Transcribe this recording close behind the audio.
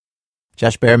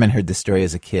Josh Behrman heard this story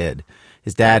as a kid.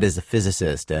 His dad is a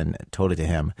physicist and told it to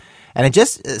him. And it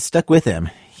just stuck with him.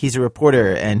 He's a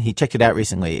reporter, and he checked it out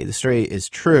recently. The story is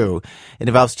true. It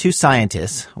involves two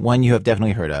scientists. One you have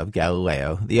definitely heard of,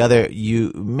 Galileo. The other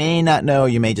you may not know,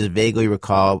 you may just vaguely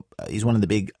recall. He's one of the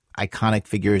big iconic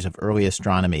figures of early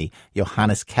astronomy,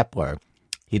 Johannes Kepler.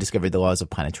 He discovered the laws of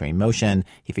planetary motion.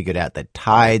 He figured out that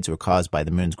tides were caused by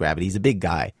the moon's gravity. He's a big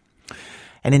guy.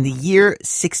 And in the year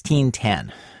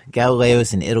 1610, Galileo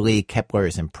is in Italy, Kepler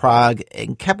is in Prague,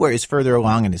 and Kepler is further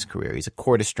along in his career. He's a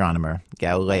court astronomer.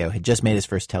 Galileo had just made his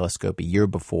first telescope a year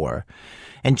before.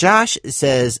 And Josh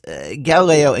says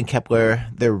Galileo and Kepler,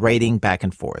 they're writing back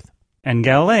and forth. And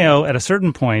Galileo, at a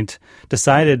certain point,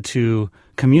 decided to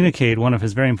communicate one of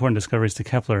his very important discoveries to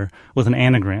Kepler with an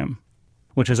anagram,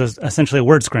 which is essentially a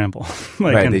word scramble.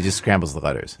 Right, he just scrambles the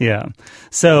letters. Yeah.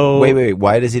 So Wait,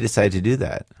 why does he decide to do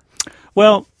that?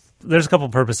 Well, there's a couple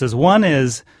purposes. One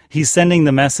is he's sending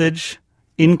the message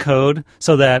in code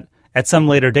so that at some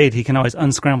later date he can always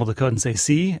unscramble the code and say,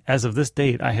 see, as of this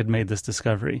date I had made this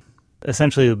discovery.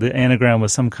 Essentially, the anagram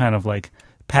was some kind of like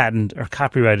patent or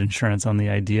copyright insurance on the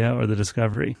idea or the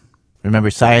discovery. Remember,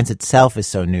 science itself is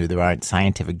so new, there aren't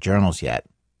scientific journals yet.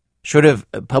 Short of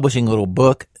publishing a little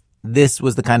book, this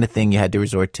was the kind of thing you had to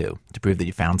resort to prove that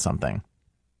you found something.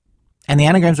 And the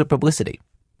anagrams were publicity.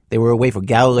 They were a way for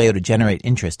Galileo to generate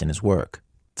interest in his work.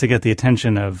 To get the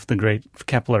attention of the great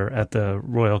Kepler at the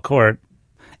royal court.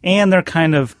 And they're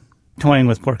kind of toying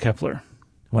with poor Kepler.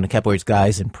 One of Kepler's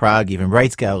guys in Prague even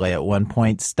writes Galileo at one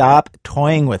point, "Stop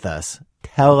toying with us.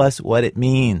 Tell us what it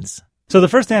means." So the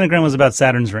first anagram was about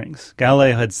Saturn's rings.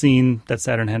 Galileo had seen that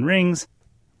Saturn had rings.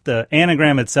 The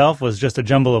anagram itself was just a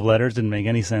jumble of letters, didn't make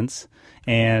any sense.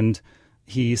 And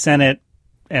he sent it,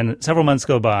 and several months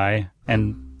go by,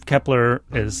 and Kepler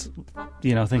is,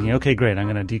 thinking, okay, great, I'm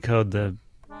going to decode the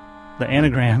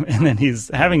anagram, and then he's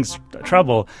having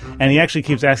trouble, and he actually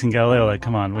keeps asking Galileo, like,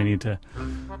 come on,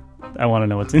 I want to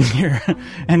know what's in here.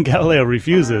 And Galileo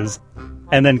refuses,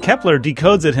 and then Kepler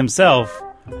decodes it himself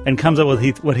and comes up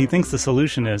with what he thinks the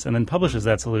solution is, and then publishes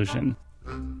that solution.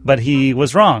 But he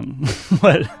was wrong.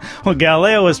 What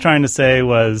Galileo was trying to say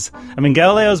was,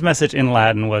 Galileo's message in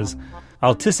Latin was,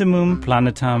 Altissimum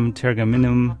planetam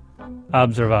tergaminum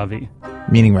observavi.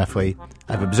 Meaning roughly,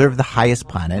 I've observed the highest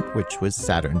planet, which was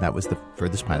Saturn. That was the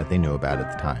furthest planet they knew about at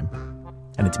the time.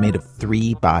 And it's made of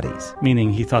 3 bodies.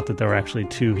 Meaning he thought that there were actually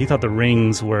 2. He thought the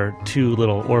rings were 2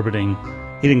 little orbiting.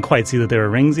 He didn't quite see that they were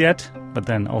rings yet, but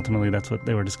then ultimately that's what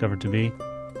they were discovered to be.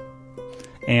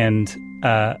 And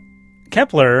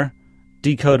Kepler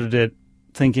decoded it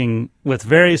thinking with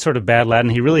very sort of bad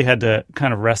Latin. He really had to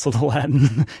kind of wrestle the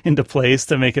Latin into place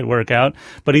to make it work out.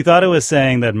 But he thought it was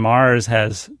saying that Mars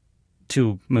has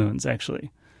 2 moons,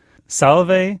 actually.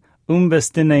 Salve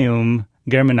umbestineum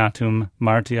germinatum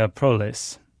Martia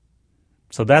proles.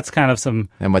 So that's kind of some...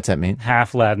 And what's that mean?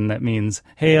 Half Latin that means,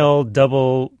 hail,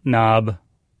 double knob,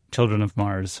 children of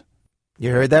Mars.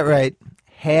 You heard that right.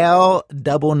 Hail,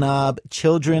 double knob,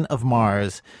 children of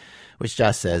Mars. Which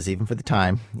Josh says, even for the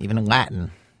time, even in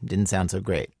Latin, didn't sound so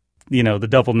great. The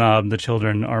double knob, the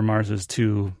children are Mars's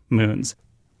 2 moons.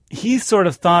 He sort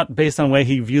of thought, based on the way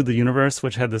he viewed the universe,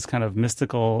 which had this kind of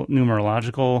mystical,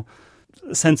 numerological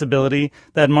sensibility,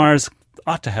 that Mars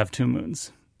ought to have 2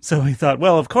 moons. So he thought,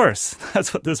 well, of course,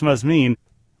 that's what this must mean.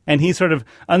 And he sort of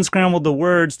unscrambled the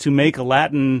words to make a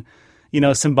Latin,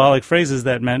 symbolic phrases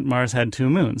that meant Mars had 2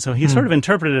 moons. So he sort of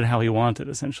interpreted it how he wanted,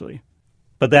 essentially.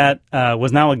 But that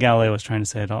was not what Galileo was trying to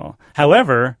say at all.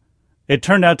 However, it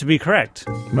turned out to be correct.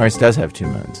 Mars does have 2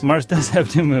 moons. Mars does have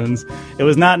 2 moons. It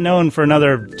was not known for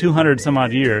another 200 some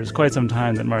odd years, quite some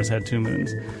time, that Mars had 2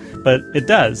 moons. But it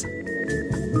does.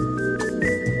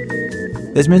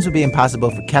 Those moons would be impossible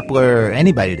for Kepler or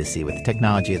anybody to see with the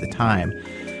technology of the time.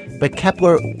 But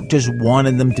Kepler just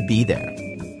wanted them to be there.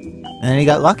 And then he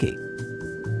got lucky.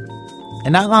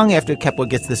 And not long after Kepler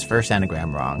gets this first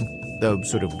anagram wrong, though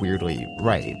sort of weirdly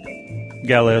right,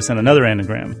 Galileo sent another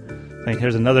anagram. Like,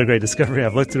 here's another great discovery.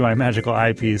 I've looked through my magical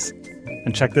eyepiece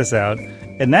and checked this out.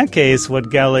 In that case, what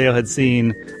Galileo had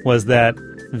seen was that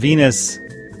Venus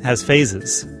has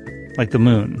phases, like the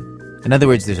moon. In other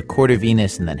words, there's a quarter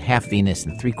Venus and then half Venus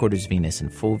and 3/4 Venus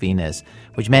and full Venus,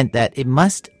 which meant that it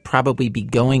must probably be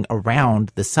going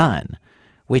around the sun,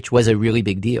 which was a really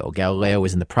big deal. Galileo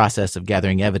was in the process of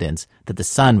gathering evidence that the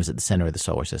sun was at the center of the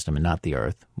solar system and not the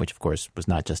Earth, which, of course, was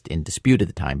not just in dispute at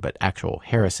the time, but actual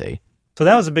heresy. So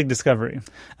that was a big discovery.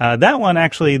 That one,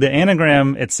 actually, the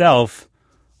anagram itself,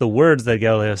 the words that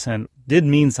Galileo sent, did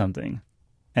mean something.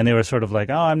 And they were sort of like,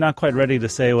 oh, I'm not quite ready to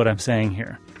say what I'm saying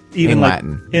here. Even in like,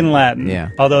 Latin. In Latin. Yeah.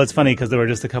 Although it's funny because there were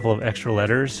just a couple of extra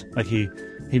letters. Like he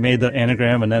he made the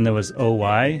anagram and then there was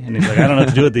OY, and he's like, I don't know what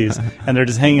to do with these, and they're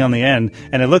just hanging on the end,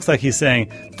 and it looks like he's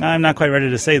saying, I'm not quite ready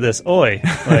to say this, oi,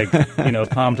 like,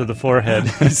 palm to the forehead.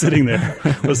 He's sitting there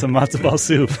with some matzo ball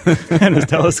soup and his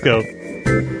telescope.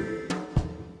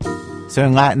 So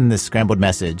in Latin, this scrambled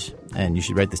message, and you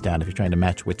should write this down if you're trying to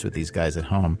match wits with these guys at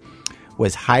home,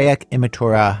 was Haec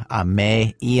imitura a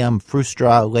me iam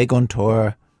frustra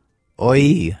legontur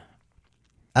oi.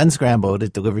 Unscrambled,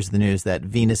 it delivers the news that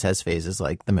Venus has phases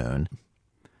like the moon.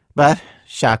 But,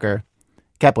 shocker,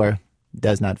 Kepler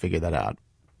does not figure that out.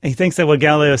 He thinks that what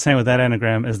Galileo is saying with that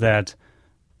anagram is that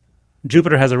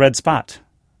Jupiter has a red spot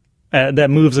that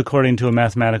moves according to a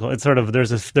mathematical. It's sort of,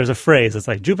 there's a phrase. It's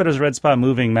like Jupiter's red spot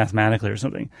moving mathematically or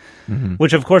something,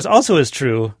 which of course also is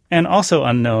true and also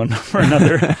unknown for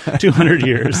another 200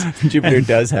 years. Jupiter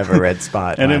does have a red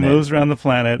spot, and it moves around the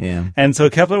planet. Yeah. And so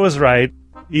Kepler was right,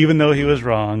 even though he was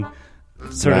wrong.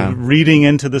 Sort of reading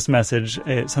into this message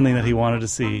something that he wanted to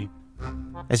see.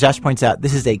 As Josh points out,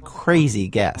 this is a crazy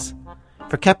guess.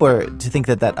 For Kepler to think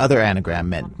that other anagram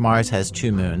meant Mars has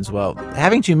 2 moons, well,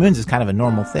 having 2 moons is kind of a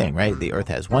normal thing, right? The Earth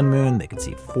has 1 moon, they could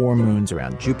see 4 moons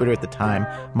around Jupiter at the time.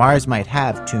 Mars might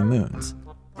have 2 moons.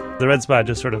 The red spot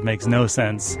just sort of makes no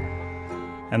sense.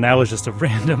 And that was just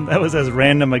that was as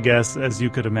random a guess as you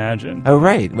could imagine. Oh,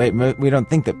 right. Wait, we don't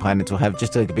think that planets will have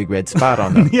just like a big red spot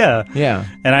on them. Yeah. Yeah.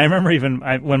 And I remember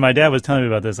when my dad was telling me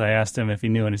about this, I asked him if he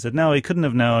knew, and he said, no, he couldn't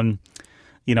have known,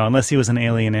 unless he was an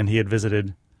alien and he had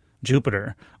visited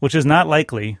Jupiter, which is not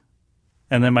likely.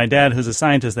 And then my dad, who's a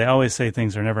scientist, they always say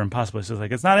things are never impossible. So it's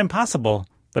like, it's not impossible,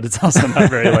 but it's also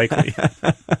not very likely.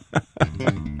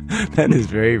 That is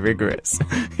very rigorous.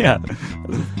 Yeah.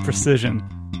 Precision.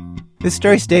 This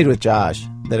story stayed with Josh,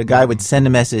 that a guy would send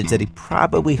a message that he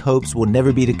probably hopes will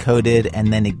never be decoded,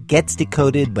 and then it gets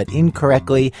decoded, but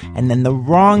incorrectly, and then the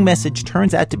wrong message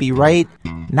turns out to be right,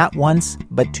 not once,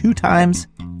 but 2 times.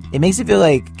 It makes it feel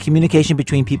like communication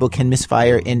between people can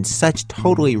misfire in such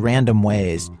totally random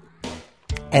ways.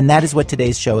 And that is what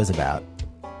today's show is about.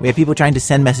 We have people trying to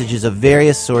send messages of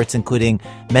various sorts, including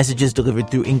messages delivered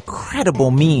through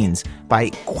incredible means by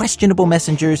questionable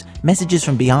messengers, messages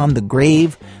from beyond the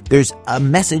grave. There's a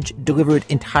message delivered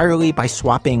entirely by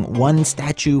swapping one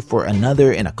statue for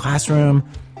another in a classroom.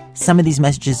 Some of these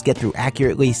messages get through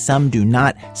accurately, some do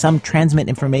not. Some transmit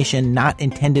information not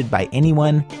intended by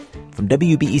anyone. From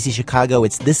WBEZ Chicago,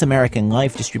 it's This American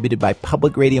Life, distributed by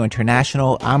Public Radio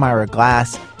International. I'm Ira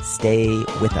Glass. Stay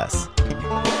with us.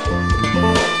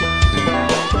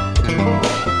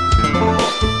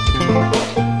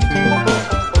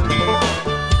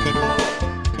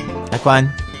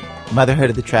 Ekwan, Motherhood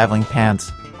of the Traveling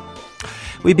Pants.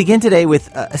 We begin today with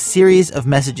a series of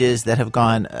messages that have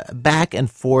gone back and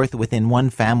forth within one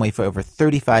family for over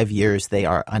 35 years. They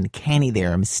are uncanny, they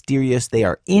are mysterious, they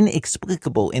are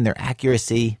inexplicable in their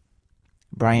accuracy.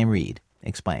 Brian Reed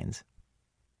explains.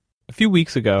 A few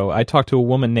weeks ago, I talked to a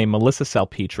woman named Melissa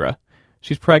Salpetra.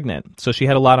 She's pregnant, so she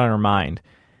had a lot on her mind.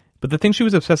 But the thing she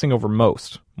was obsessing over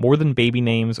most, more than baby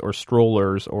names or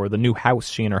strollers or the new house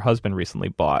she and her husband recently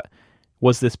bought,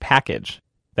 was this package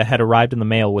that had arrived in the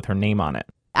mail with her name on it.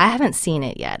 I haven't seen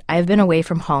it yet. I've been away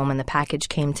from home, and the package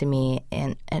came to me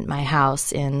at my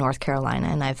house in North Carolina,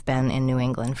 and I've been in New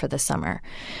England for the summer.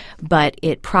 But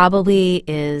it probably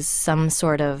is some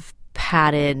sort of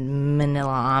padded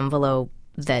manila envelope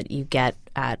that you get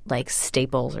at, like,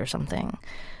 Staples or something.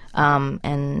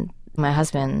 And my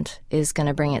husband is going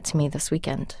to bring it to me this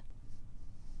weekend.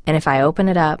 And if I open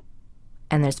it up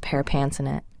and there's a pair of pants in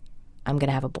it, I'm going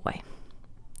to have a boy.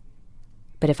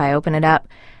 But if I open it up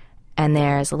and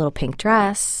there's a little pink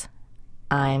dress,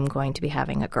 I'm going to be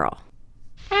having a girl.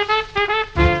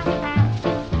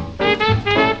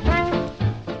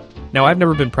 Now, I've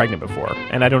never been pregnant before,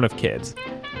 and I don't have kids.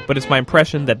 But it's my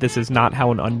impression that this is not how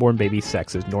an unborn baby's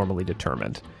sex is normally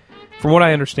determined. From what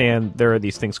I understand, there are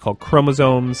these things called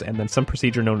chromosomes and then some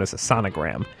procedure known as a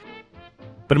sonogram.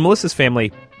 But in Melissa's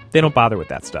family, they don't bother with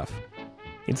that stuff.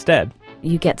 Instead,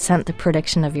 you get sent the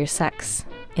prediction of your sex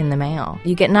in the mail.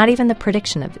 You get not even the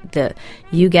prediction of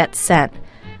you get sent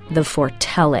the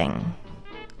foretelling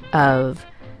of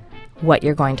what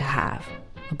you're going to have,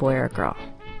 a boy or a girl.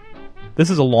 This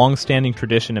is a long-standing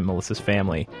tradition in Melissa's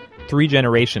family. 3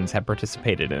 generations have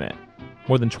participated in it.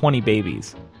 More than 20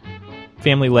 babies.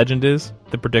 Family legend is,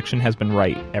 the prediction has been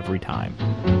right every time.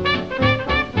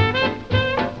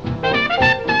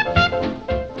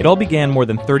 It all began more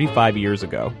than 35 years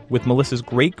ago with Melissa's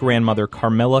great-grandmother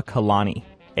Carmela Kalani,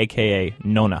 a.k.a.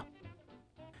 Nona.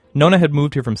 Nona had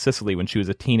moved here from Sicily when she was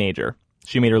a teenager.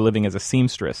 She made her living as a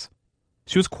seamstress.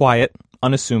 She was quiet,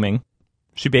 unassuming.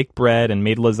 She baked bread and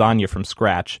made lasagna from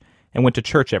scratch and went to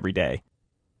church every day.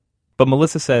 But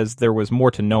Melissa says there was more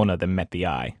to Nona than met the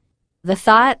eye. The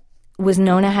thought was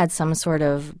Nona had some sort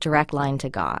of direct line to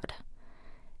God.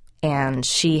 And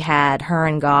her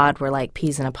and God were like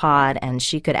peas in a pod, and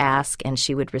she could ask and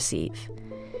she would receive.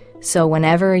 So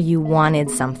whenever you wanted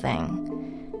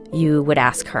something, you would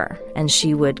ask her, and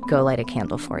she would go light a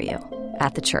candle for you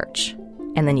at the church,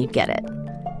 and then you'd get it.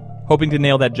 Hoping to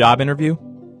nail that job interview?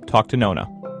 Talk to Nona.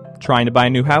 Trying to buy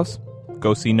a new house?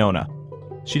 Go see Nona.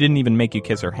 She didn't even make you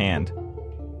kiss her hand.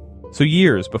 So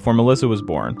years before Melissa was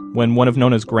born, when one of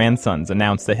Nona's grandsons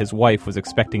announced that his wife was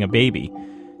expecting a baby,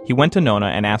 he went to Nona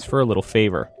and asked for a little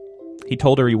favor. He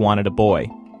told her he wanted a boy.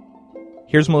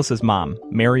 Here's Melissa's mom,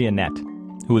 Mary Annette,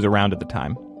 who was around at the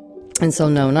time. And so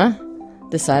Nona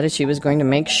decided she was going to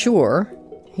make sure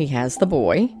he has the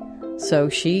boy. So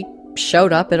she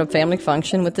showed up at a family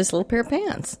function with this little pair of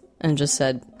pants and just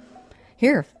said,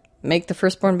 "Here, make the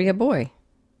firstborn be a boy."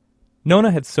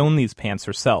 Nona had sewn these pants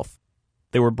herself.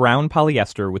 They were brown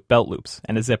polyester with belt loops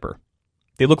and a zipper.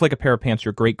 They looked like a pair of pants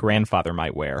your great-grandfather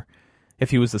might wear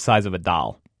if he was the size of a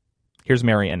doll. Here's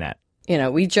Mary Annette.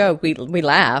 We joked, we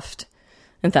laughed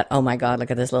and thought, oh my God,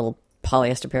 look at this little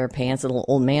polyester pair of pants, little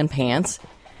old man pants.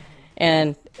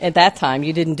 And at that time,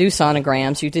 you didn't do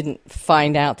sonograms. You didn't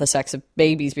find out the sex of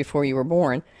babies before you were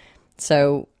born.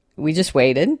 So we just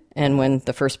waited, and when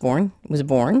the firstborn was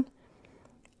born,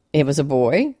 it was a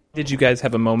boy. Did you guys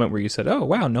have a moment where you said, oh,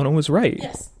 wow, Nona was right?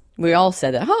 Yes. We all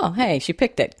said that, oh, hey, she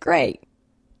picked it. Great.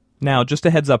 Now, just a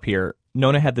heads up here,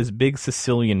 Nona had this big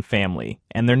Sicilian family,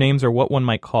 and their names are what one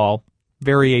might call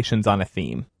variations on a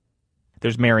theme.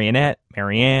 There's Mary Annette,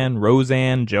 Mary Ann,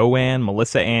 Roseanne, Joanne,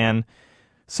 Melissa Ann.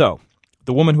 So,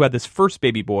 the woman who had this first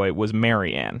baby boy was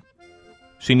Mary Ann.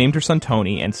 She named her son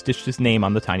Tony and stitched his name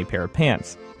on the tiny pair of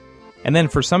pants. And then,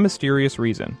 for some mysterious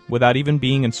reason, without even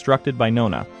being instructed by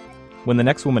Nona, when the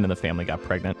next woman in the family got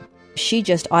pregnant, she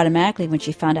just automatically, when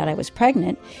she found out I was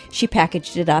pregnant, she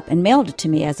packaged it up and mailed it to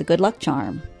me as a good luck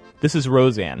charm. This is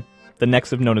Roseanne, the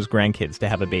next of Nona's grandkids to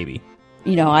have a baby.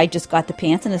 I just got the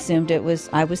pants and assumed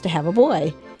I was to have a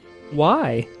boy.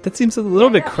 Why? That seems a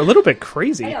little bit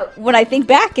crazy. When I think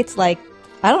back, it's like,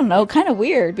 I don't know, kind of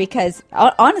weird, because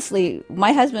honestly,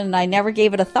 my husband and I never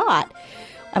gave it a thought.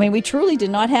 I mean, we truly did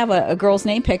not have a girl's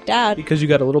name picked out. Because you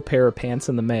got a little pair of pants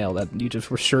in the mail that you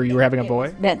just were sure you were having a boy?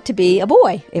 It was meant to be a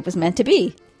boy. It was meant to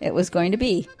be. It was going to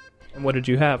be. And what did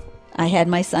you have? I had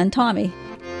my son, Tommy.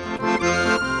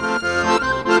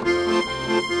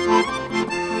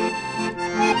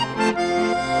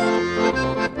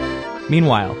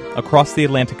 Meanwhile, across the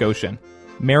Atlantic Ocean,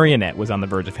 Mary Annette was on the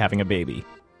verge of having a baby.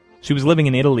 She was living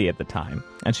in Italy at the time,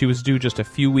 and she was due just a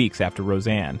few weeks after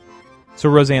Roseanne. So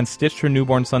Roseanne stitched her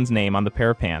newborn son's name on the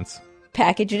pair of pants,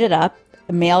 packaged it up,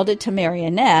 mailed it to Mary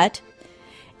Annette,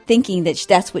 thinking that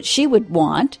that's what she would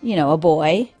want, a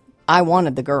boy. I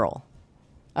wanted the girl.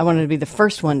 I wanted to be the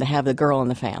first one to have the girl in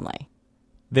the family.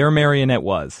 There Mary Annette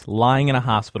was, lying in a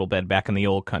hospital bed back in the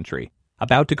old country,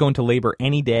 about to go into labor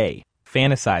any day,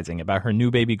 fantasizing about her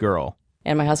new baby girl.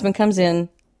 And my husband comes in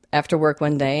after work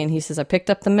one day, and he says, I picked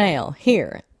up the mail.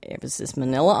 Here. It was this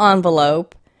manila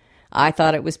envelope. I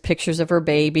thought it was pictures of her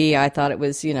baby. I thought it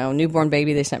was, newborn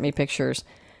baby. They sent me pictures.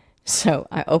 So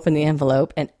I opened the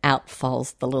envelope, and out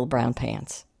falls the little brown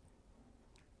pants.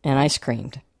 And I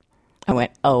screamed. I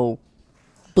went, oh,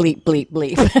 bleep, bleep,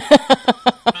 bleep.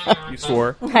 You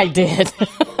swore? I did.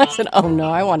 I said, oh no,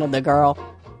 I wanted the girl.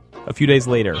 A few days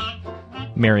later,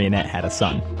 Mary Annette had a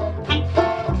son.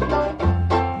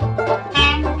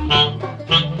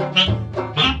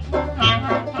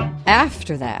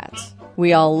 After that,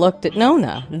 we all looked at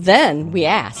Nona. Then we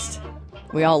asked.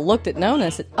 We all looked at Nona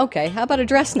and said, okay, how about a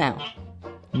dress now?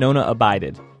 Nona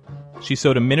abided. She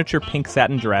sewed a miniature pink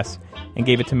satin dress and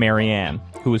gave it to Mary Ann,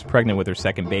 who was pregnant with her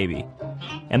second baby.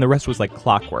 And the rest was like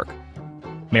clockwork.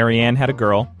 Mary Ann had a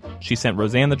girl. She sent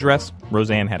Roseanne the dress.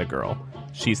 Roseanne had a girl.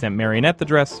 She sent Mary Annette the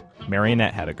dress. Mary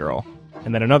Annette had a girl.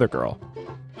 And then another girl.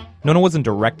 Nona wasn't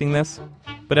directing this,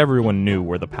 but everyone knew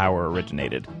where the power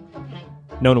originated.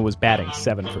 Nona was batting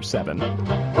 7 for 7.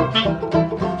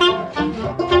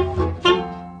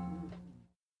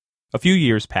 A few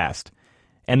years passed,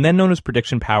 and then Nona's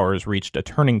prediction powers reached a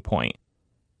turning point.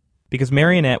 Because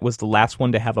Mary Annette was the last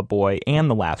one to have a boy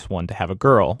and the last one to have a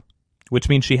girl, which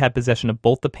means she had possession of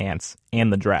both the pants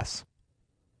and the dress.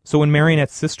 So when Mary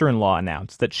Annette's sister-in-law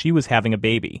announced that she was having a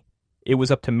baby, it was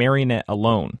up to Mary Annette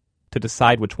alone to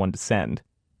decide which one to send.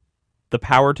 The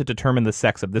power to determine the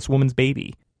sex of this woman's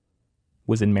baby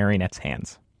was in Mary Annette's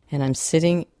hands. And I'm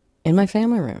sitting in my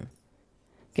family room,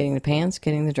 getting the pants,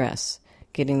 getting the dress,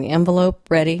 getting the envelope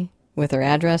ready with her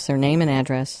address, her name and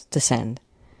address to send.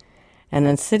 And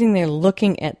then sitting there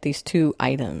looking at these two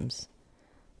items,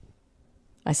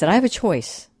 I said, I have a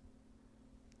choice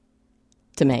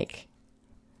to make.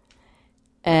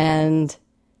 And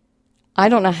I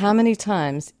don't know how many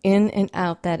times in and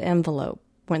out that envelope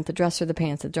went the dress or the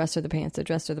pants, the dress or the pants, the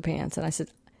dress or the pants. And I said,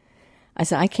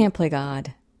 I can't play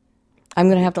God. I'm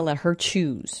going to have to let her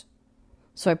choose.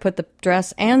 So I put the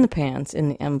dress and the pants in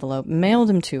the envelope, mailed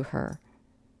them to her.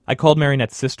 I called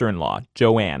Marinette's sister-in-law,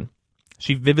 Joanne.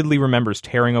 She vividly remembers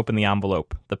tearing open the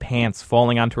envelope, the pants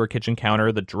falling onto her kitchen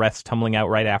counter, the dress tumbling out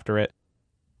right after it.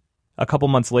 A couple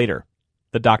months later,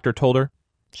 the doctor told her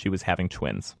she was having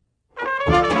twins.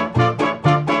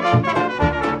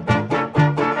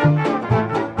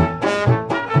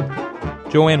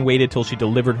 Joanne waited till she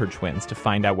delivered her twins to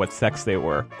find out what sex they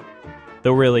were.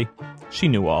 Though really, she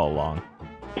knew all along.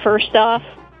 First off,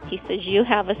 he says, you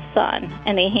have a son.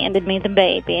 And he handed me the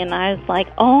baby. And I was like,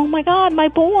 oh, my God, my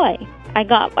boy. I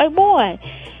got my boy.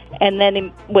 And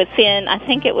then within, I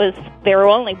think it was, they were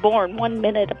only born 1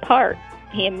 minute apart.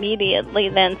 He immediately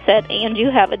then said, and you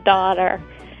have a daughter.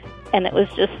 And it was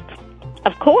just,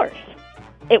 of course.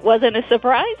 It wasn't a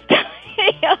surprise to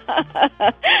me.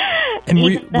 And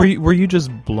were you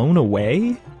just blown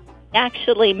away?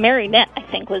 Actually, Marinette, I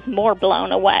think, was more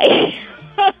blown away.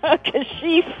 Because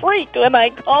she freaked when I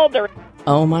called her.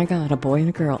 Oh, my God, a boy and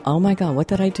a girl. Oh, my God, what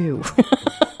did I do?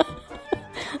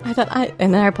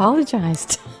 And I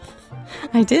apologized.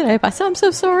 I did. I said, I'm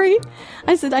so sorry.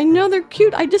 I said, I know they're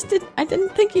cute. I didn't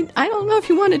think I don't know if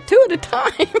you wanted two at a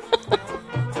time.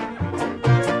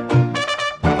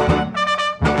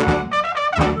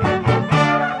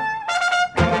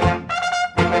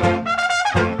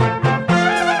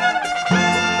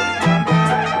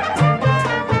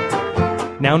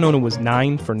 Now Nona was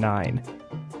 9 for 9.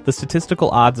 The statistical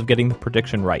odds of getting the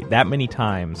prediction right that many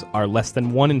times are less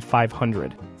than 1 in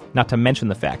 500, not to mention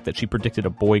the fact that she predicted a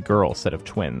boy-girl set of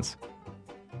twins.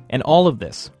 And all of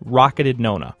this rocketed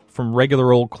Nona from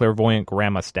regular old clairvoyant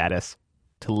grandma status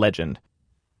to legend.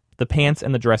 The pants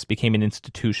and the dress became an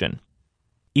institution.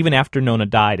 Even after Nona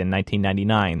died in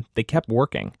 1999, they kept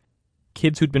working.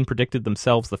 Kids who'd been predicted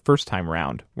themselves the first time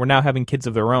round were now having kids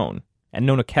of their own, and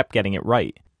Nona kept getting it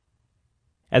right.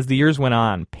 As the years went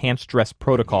on, pants dress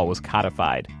protocol was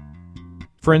codified.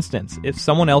 For instance, if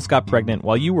someone else got pregnant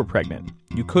while you were pregnant,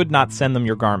 you could not send them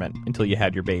your garment until you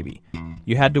had your baby.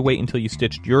 You had to wait until you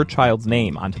stitched your child's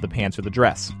name onto the pants or the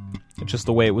dress. It's just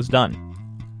the way it was done.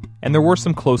 And there were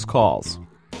some close calls.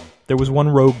 There was one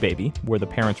rogue baby where the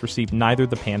parents received neither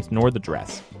the pants nor the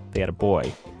dress. They had a boy.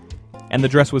 And the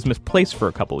dress was misplaced for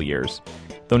a couple of years,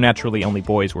 though naturally only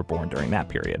boys were born during that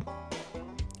period.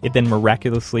 It then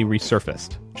miraculously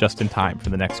resurfaced, just in time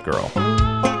for the next girl.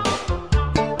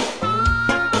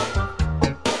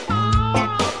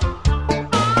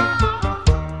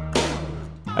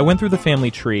 I went through the family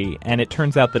tree, and it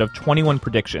turns out that of 21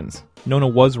 predictions, Nona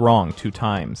was wrong 2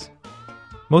 times.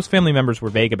 Most family members were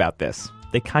vague about this.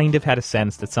 They kind of had a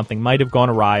sense that something might have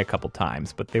gone awry a couple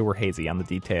times, but they were hazy on the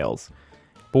details.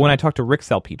 But when I talked to Rick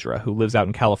Salpetra, who lives out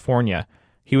in California,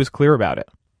 he was clear about it.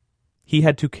 He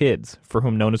had 2 kids for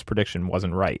whom Nona's prediction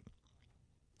wasn't right.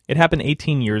 It happened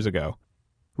 18 years ago.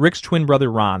 Rick's twin brother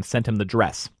Ron sent him the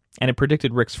dress, and it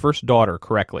predicted Rick's first daughter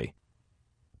correctly.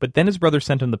 But then his brother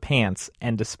sent him the pants,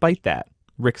 and despite that,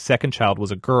 Rick's second child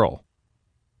was a girl.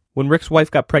 When Rick's wife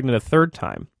got pregnant a 3rd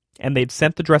time, and they'd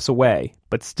sent the dress away,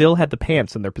 but still had the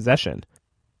pants in their possession,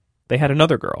 they had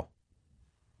another girl.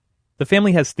 The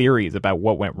family has theories about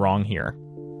what went wrong here.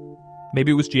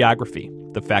 Maybe it was geography,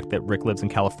 the fact that Rick lives in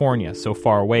California, so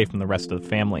far away from the rest of the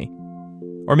family.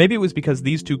 Or maybe it was because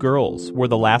these 2 girls were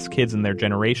the last kids in their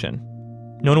generation.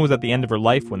 Nona was at the end of her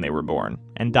life when they were born,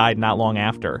 and died not long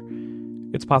after.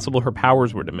 It's possible her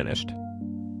powers were diminished.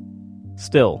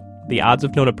 Still, the odds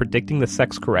of Nona predicting the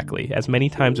sex correctly as many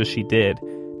times as she did,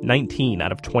 19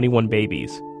 out of 21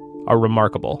 babies, are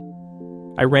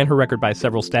remarkable. I ran her record by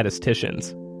several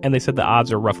statisticians, and they said the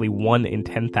odds are roughly 1 in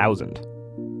 10,000.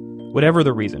 Whatever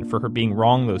the reason for her being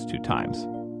wrong those 2 times,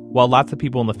 while lots of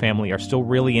people in the family are still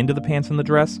really into the pants and the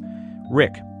dress,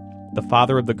 Rick, the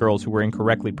father of the girls who were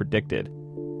incorrectly predicted,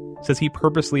 says he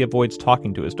purposely avoids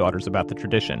talking to his daughters about the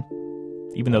tradition,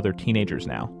 even though they're teenagers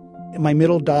now. My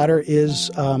middle daughter is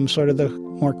sort of the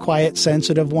more quiet,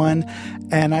 sensitive one,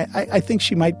 and I think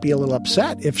she might be a little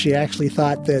upset if she actually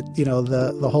thought that, you know,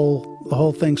 the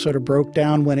whole thing sort of broke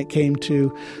down when it came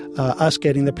to us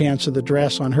getting the pants or the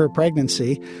dress on her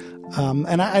pregnancy.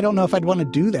 And I don't know if I'd want to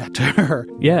do that to her.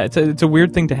 Yeah, it's a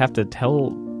weird thing to have to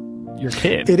tell your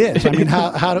kid. It is. I mean,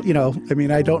 how do, you know, I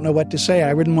mean, I don't know what to say.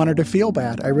 I wouldn't want her to feel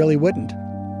bad. I really wouldn't.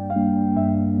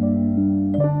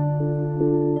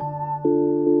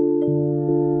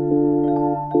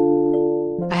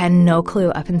 had no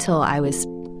clue up until I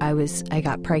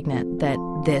got pregnant that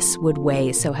this would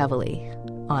weigh so heavily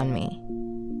on me.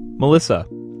 Melissa,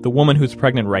 the woman who's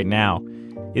pregnant right now,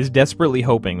 is desperately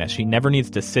hoping that she never needs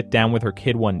to sit down with her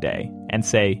kid one day and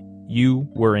say, "You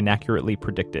were inaccurately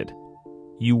predicted.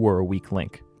 You were a weak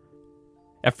link."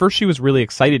 At first, she was really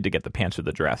excited to get the pants or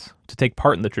the dress, to take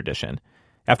part in the tradition.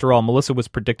 After all, Melissa was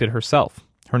predicted herself.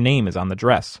 Her name is on the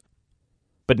dress.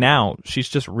 But now, she's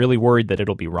just really worried that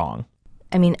it'll be wrong.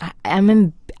 I mean, I'm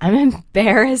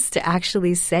embarrassed to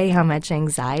actually say how much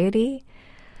anxiety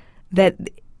that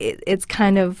it's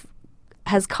kind of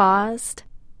has caused.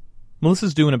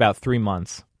 Melissa's due in about 3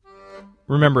 months.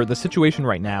 Remember, the situation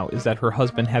right now is that her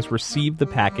husband has received the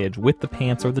package with the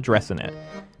pants or the dress in it,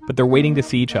 but they're waiting to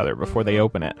see each other before they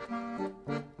open it.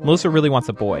 Melissa really wants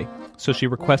a boy, so she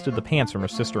requested the pants from her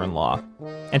sister-in-law,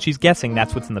 and she's guessing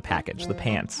that's what's in the package, the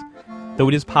pants. Though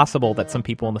it is possible that some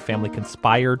people in the family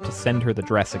conspired to send her the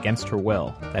dress against her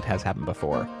will. That has happened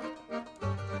before.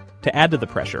 To add to the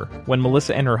pressure, when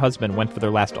Melissa and her husband went for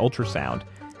their last ultrasound,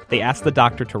 they asked the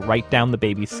doctor to write down the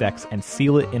baby's sex and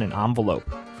seal it in an envelope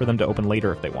for them to open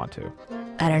later if they want to.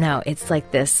 I don't know. It's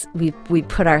like this. We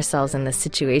put ourselves in this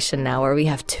situation now where we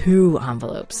have 2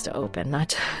 envelopes to open,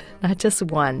 not just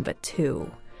one, but 2.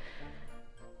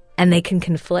 And they can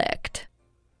conflict.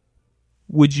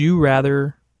 Would you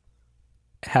rather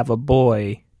have a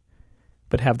boy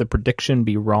but have the prediction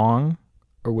be wrong?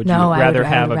 Or would you rather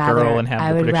have a girl and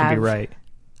have the prediction be right?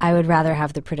 I would rather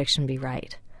have the prediction be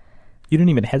right. You didn't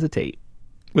even hesitate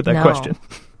with that question.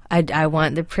 I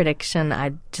want the prediction.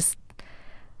 I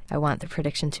want the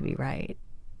prediction to be right.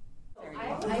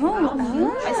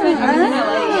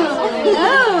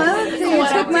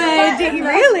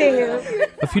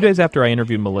 A few days after I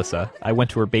interviewed Melissa, I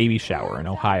went to her baby shower in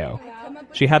Ohio.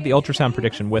 She had the ultrasound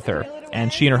prediction with her,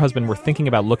 and she and her husband were thinking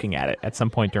about looking at it at some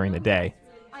point during the day.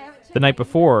 The night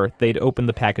before, they'd opened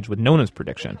the package with Nona's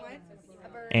prediction.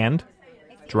 And,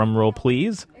 drum roll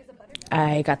please,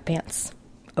 I got the pants.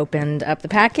 Opened up the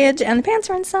package, and the pants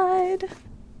are inside.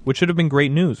 Which should have been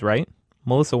great news, right?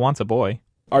 Melissa wants a boy.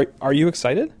 Are you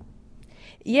excited?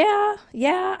 Yeah.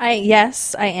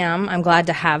 Yes, I am. I'm glad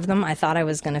to have them. I thought I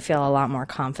was going to feel a lot more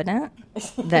confident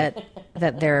that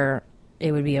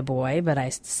it would be a boy, but I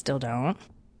still don't.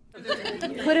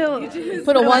 Put a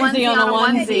onesie on a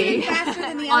onesie.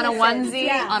 On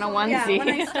a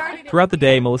onesie. Throughout the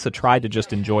day, Melissa tried to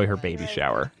just enjoy her baby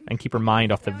shower and keep her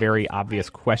mind off the very obvious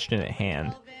question at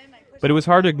hand. But it was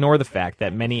hard to ignore the fact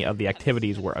that many of the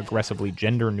activities were aggressively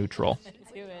gender neutral.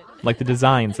 Like the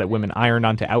designs that women ironed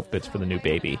onto outfits for the new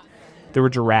baby. There were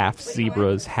giraffes,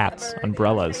 zebras, hats,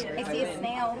 umbrellas.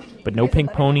 But no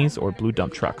pink ponies or blue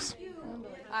dump trucks.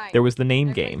 There was the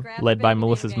name game, led by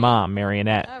Melissa's mom,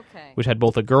 Marionette, which had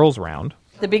both a girls' round.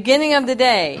 The beginning of the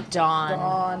day.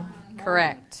 Dawn.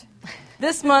 Correct.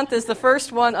 This month is the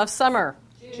first one of summer.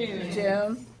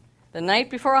 June. The night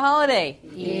before a holiday.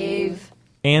 Eve.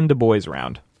 And a boys'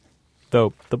 round.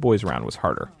 Though the boys' round was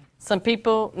harder. Some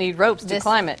people need ropes to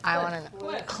climb it. I want to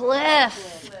know.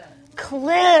 Cliff.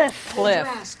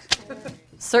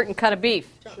 Certain cut of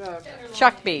beef.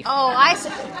 Chuck beef. Oh,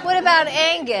 what about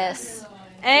Angus?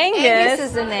 Angus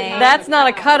is the name. That's not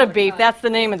a cut of beef. That's the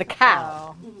name of the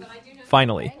cow.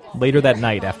 Finally, later that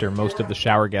night after most of the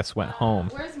shower guests went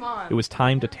home, it was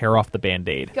time to tear off the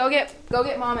Band-Aid. Go get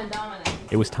Mom and Dominic.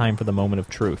 It was time for the moment of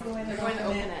truth.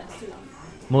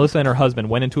 Melissa and her husband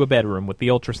went into a bedroom with the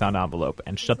ultrasound envelope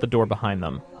and shut the door behind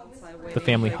them. The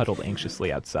family huddled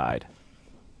anxiously outside.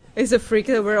 It's a freak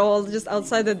that we're all just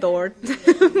outside the door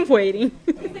waiting.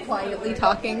 Quietly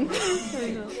talking.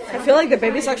 I feel like the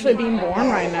baby's actually being born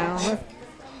right now.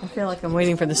 I feel like I'm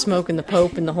waiting for the smoke and the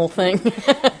Pope and the whole thing.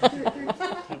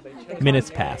 Minutes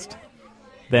passed.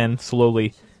 Then,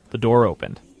 slowly, the door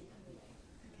opened.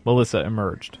 Melissa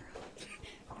emerged.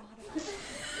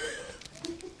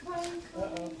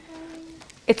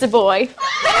 It's a boy.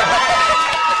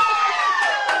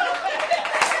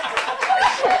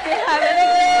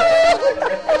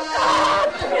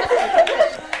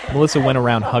 Melissa went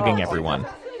around hugging everyone.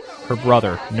 Her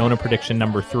brother, Nona prediction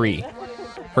number 3.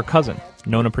 Her cousin,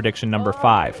 Nona prediction number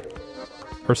 5.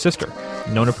 Her sister,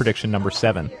 Nona prediction number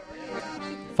 7.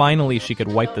 Finally, she could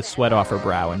wipe the sweat off her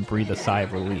brow and breathe a sigh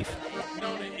of relief.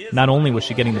 Not only was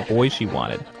she getting the boy she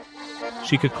wanted,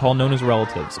 she could call Nona's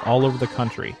relatives all over the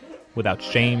country without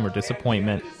shame or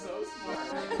disappointment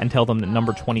and tell them that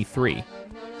number 23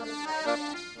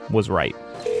 was right.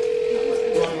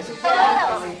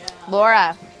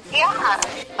 Laura.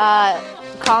 Yeah.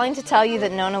 Calling to tell you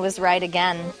that Nona was right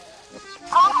again.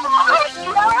 Oh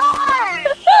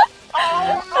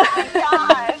my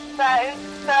gosh, that is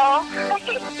so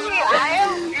crazy. I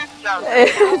am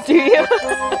Do you?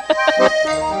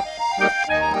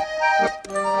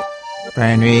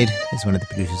 Brian Reed is one of the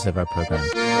producers of our program.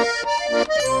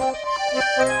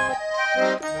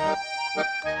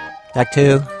 Act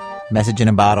 2, Message in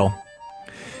a Bottle.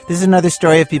 This is another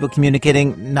story of people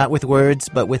communicating not with words,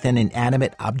 but with an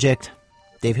inanimate object.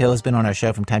 Dave Hill has been on our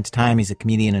show from time to time. He's a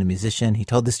comedian and a musician. He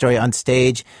told the story on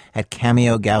stage at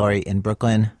Cameo Gallery in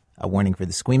Brooklyn. A warning for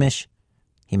the squeamish.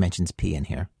 He mentions pee in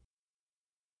here.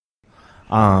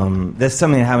 There's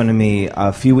something that happened to me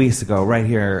a few weeks ago right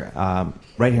here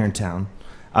in town.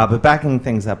 But backing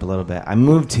things up a little bit, I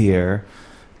moved here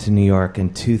to New York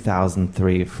in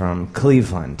 2003 from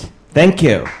Cleveland. Thank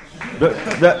you.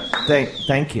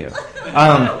 Thank you.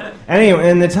 Anyway,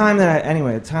 in the time that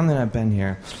I've been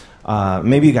here,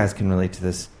 maybe you guys can relate to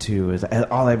this too. Is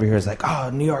all I ever hear is like, "Oh,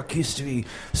 New York used to be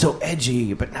so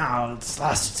edgy, but now it's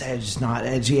lost its edge. It's not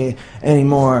edgy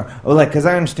anymore." Or like, because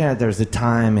I understand that there was a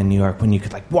time in New York when you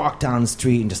could like walk down the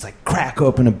street and just like crack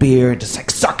open a beer, just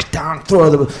like suck it down, throw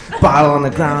the bottle on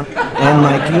the ground, and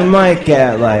like you might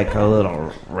get like a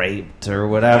little raped or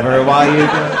whatever while you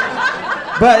do.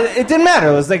 But it didn't matter.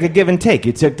 It was like a give and take.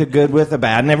 You took the good with the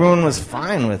bad, and everyone was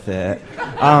fine with it.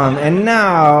 And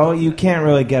now you can't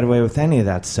really get away with any of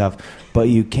that stuff, but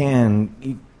you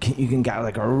can get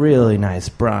like a really nice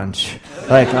brunch,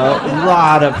 like a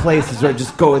lot of places where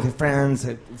just go with your friends,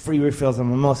 free refills on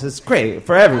mimosas. It's great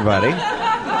for everybody.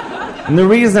 And the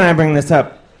reason I bring this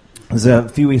up is a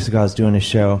few weeks ago I was doing a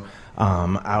show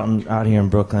out here in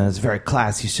Brooklyn. It's a very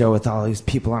classy show with all these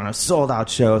people on a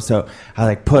sold-out show. So I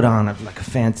like put on a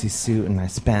fancy suit, and I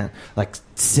spent like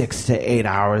 6 to 8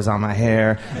 hours on my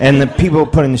hair. And the people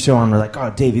putting the show on were like,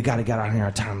 "Oh, Dave, you got to get out here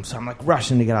on time." So I'm like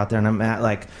rushing to get out there, and I'm at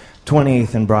like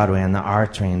 28th and Broadway, and the R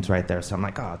train's right there. So I'm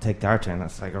like, "Oh, I'll take the R train.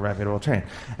 That's like a reputable train."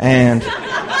 And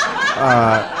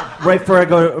right before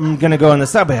I'm going to go in the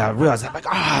subway, I realize I'm like,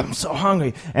 I'm so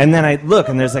hungry. And then I look,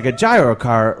 and there's like a gyro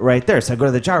car right there. So I go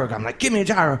to the gyro car. I'm like, "Give me a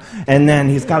gyro." And then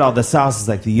he's got all the sauces,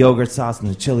 like the yogurt sauce and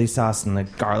the chili sauce and the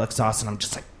garlic sauce. And I'm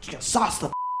just like, "Sauce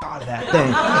the out of that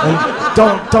thing.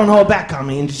 And don't hold back on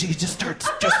me." And she just starts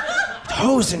just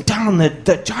hosing down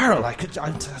the gyro, like,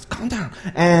 "Calm down."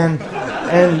 And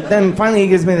then finally he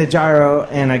gives me the gyro,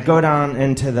 and I go down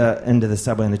into the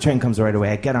subway, and the train comes right away.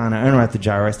 I get on, I interrupt the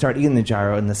gyro, I start eating the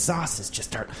gyro, and the sauces just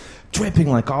start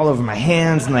dripping like all over my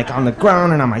hands and like on the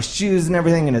ground and on my shoes and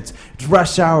everything. And it's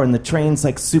rush hour, and the train's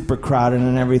like super crowded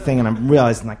and everything. And I'm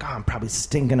realizing like, I'm probably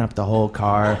stinking up the whole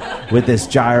car with this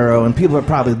gyro, and people are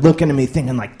probably looking at me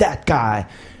thinking like, "That guy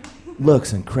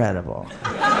looks incredible,"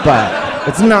 but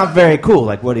it's not very cool,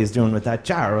 like what he's doing with that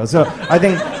gyro. So I'm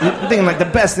thinking like the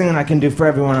best thing that I can do for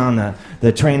everyone on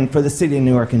the train, for the city of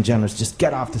New York in general, is just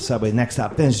get off the subway, next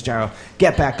stop, finish gyro,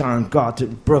 get back on, go out to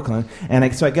Brooklyn.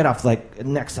 And so I get off like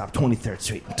next stop, 23rd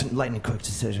Street, lightning quick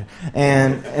decision.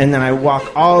 And then I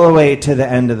walk all the way to the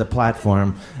end of the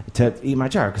platform to eat my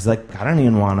gyro, because like I don't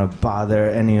even want to bother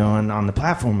anyone on the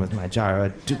platform with my gyro. I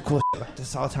do cool shit like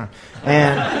this all the time.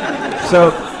 And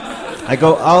so I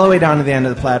go all the way down to the end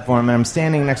of the platform, and I'm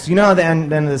standing next to, at the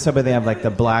end of the subway, they have like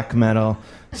the black metal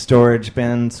storage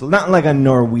bins. Not like a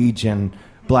Norwegian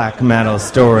black metal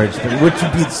storage bin, which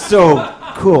would be so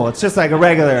cool. It's just like a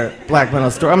regular black metal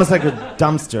store, almost like a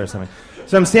dumpster or something.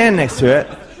 So I'm standing next to it,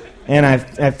 and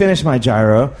I finish my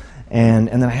gyro, and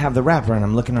then I have the wrapper, and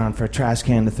I'm looking around for a trash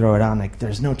can to throw it on. Like,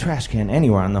 there's no trash can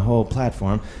anywhere on the whole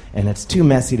platform, and it's too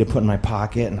messy to put in my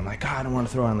pocket. And I'm like, I don't want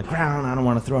to throw it on the ground. I don't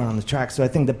want to throw it on the track. So I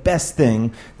think the best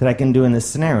thing that I can do in this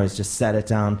scenario is just set it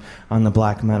down on the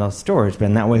black metal storage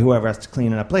bin. That way, whoever has to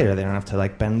clean it up later, they don't have to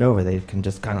like bend over. They can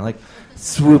just kind of like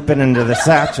swoop it into the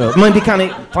satchel. It might be kind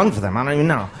of fun for them. I don't even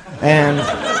know. And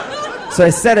so I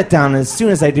set it down, and as soon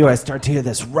as I do, I start to hear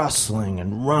this rustling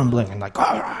and rumbling and like,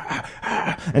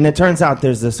 and it turns out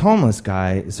there's this homeless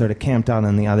guy sort of camped out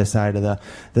on the other side of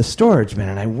the storage bin,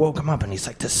 and I woke him up, and he's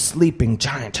like this sleeping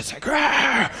giant, just like,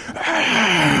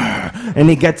 and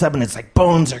he gets up, and it's like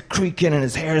bones are creaking, and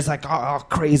his hair is like all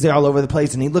crazy all over the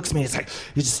place, and he looks at me,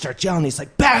 he just starts yelling, he's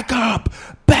like, back up,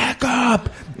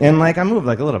 and like I move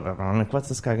like a little bit, I'm like, what's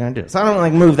this guy gonna do? So I don't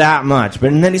like move that much,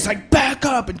 and then he's like, back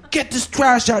up and get this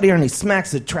trash out of here, and he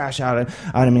smacks the trash out of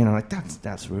me, and I'm like,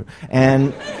 that's rude,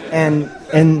 and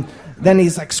then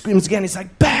he's like screams again, he's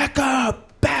like, back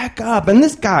up, and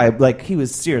this guy, like, he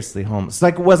was seriously homeless,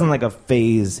 like it wasn't like a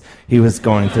phase he was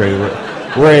going through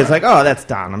where he's like, oh, that's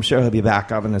done, I'm sure he'll be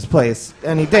back up in his place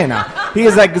any day now. He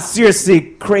is like a seriously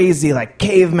crazy, like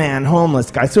caveman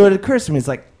homeless guy. So it occurs to me, he's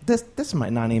like, this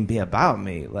might not even be about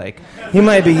me. Like, he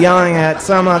might be yelling at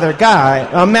some other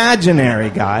guy, imaginary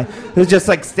guy, who's just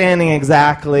like standing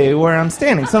exactly where I'm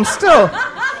standing. So I'm still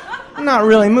not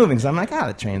really moving. So I'm like,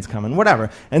 the train's coming, whatever.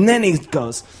 And then he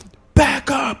goes,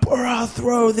 back up or I'll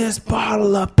throw this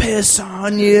bottle of piss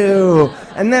on you.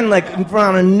 And then, like,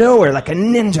 out of nowhere, like a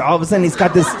ninja, all of a sudden he's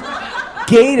got this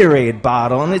Gatorade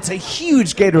bottle, and it's a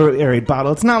huge Gatorade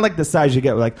bottle. It's not like the size you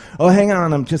get, like, oh, hang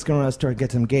on, I'm just going to the store to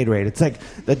get some Gatorade. It's like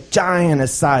the giantest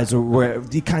size where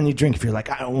the kind you drink if you're like,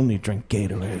 I only drink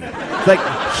Gatorade. It's like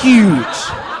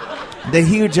huge. The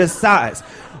hugest size.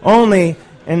 Only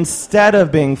instead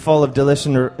of being full of delicious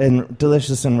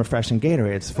and refreshing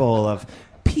Gatorade, it's full of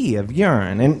pee, of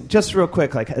urine. And just real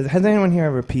quick, like, has anyone here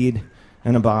ever peed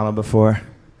in a bottle before?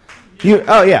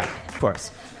 Oh, yeah, of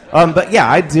course. But yeah,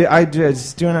 I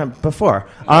was doing it before.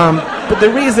 But the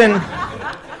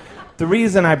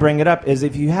reason I bring it up is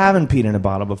if you haven't peed in a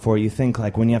bottle before, you think,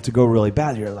 like, when you have to go really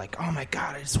bad, you're like, oh my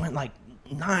God, I just went like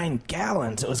 9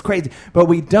 gallons. It was crazy. But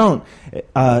we don't.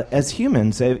 As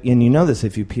humans, and you know this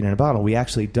if you peed in a bottle, we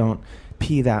actually don't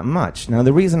pee that much. Now,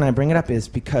 the reason I bring it up is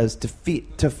because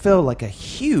to fill like a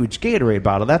huge Gatorade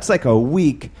bottle, that's like a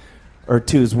week or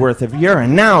two's worth of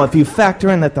urine. Now, if you factor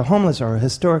in that the homeless are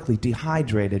historically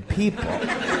dehydrated people,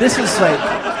 this is like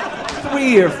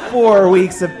 3 or 4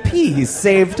 weeks of pee he's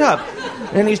saved up.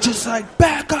 And he's just like,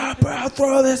 back up or I'll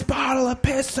throw this bottle of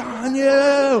piss on you.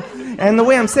 And the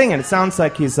way I'm saying it sounds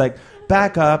like he's like,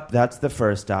 back up, that's the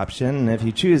first option. And if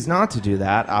you choose not to do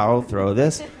that, I'll throw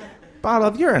this bottle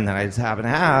of urine that I just happen to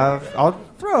have, I'll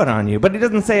throw it on you. But he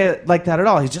doesn't say it like that at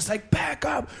all. He's just like, back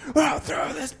up, or I'll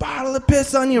throw this bottle of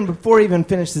piss on you. And before he even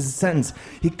finishes his sentence,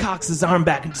 he cocks his arm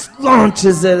back and just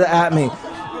launches it at me.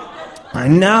 I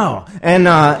know. And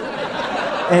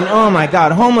oh my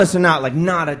God, homeless or not, like,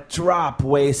 not a drop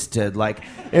wasted. Like,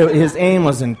 his aim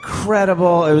was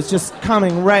incredible. It was just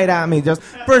coming right at me. Just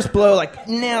first blow, like,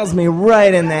 nails me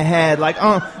right in the head. Like,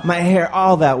 oh, my hair,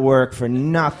 all that work for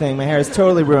nothing. My hair is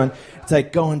totally ruined. It's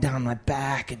like going down my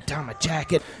back and down my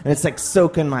jacket, and it's like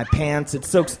soaking my pants. It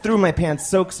soaks through my pants,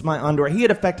 soaks my underwear. He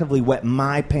had effectively wet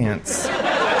my pants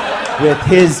with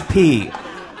his pee.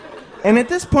 And at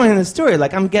this point in the story,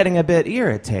 like, I'm getting a bit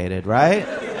irritated, right?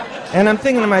 And I'm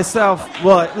thinking to myself,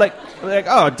 well, like,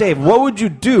 oh, Dave, what would you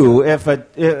do if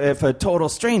a total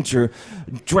stranger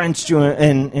drenched you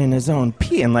in his own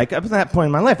pee? And like, up to that point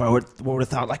in my life, I would have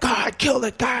thought, like, oh, I'd kill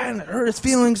that guy and hurt his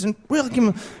feelings and really give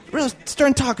him a real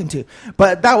stern talking to.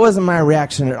 But that wasn't my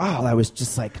reaction at all. I was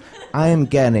just like, I am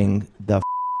getting the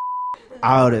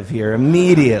out of here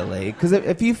immediately. Because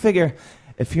if you figure,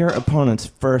 if your opponent's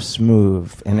first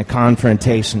move in a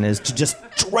confrontation is to just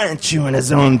drench you in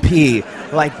his own pee,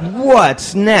 like,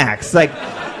 what's next? Like,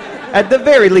 at the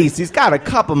very least, he's got a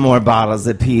couple more bottles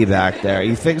of pee back there.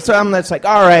 You think? So I'm just like,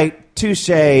 all right, touche,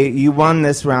 you won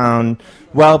this round,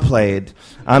 well played.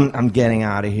 I'm getting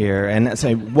out of here. And so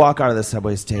I walk out of the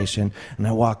subway station, and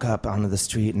I walk up onto the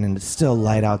street, and it's still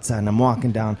light outside, and I'm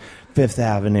walking down Fifth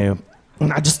Avenue.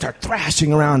 And I just start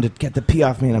thrashing around to get the pee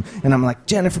off me, and I'm like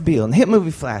Jennifer Beal in the hit movie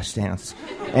Flashdance.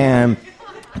 And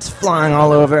it's flying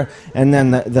all over, and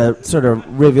then the sort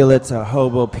of rivulets of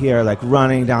hobo pee are like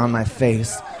running down my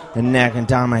face and neck and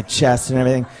down my chest and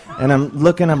everything. And I'm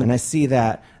looking up, and I see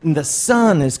that. And the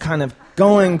sun is kind of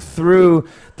going through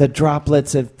the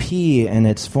droplets of pee, and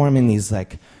it's forming these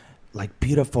like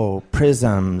beautiful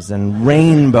prisms and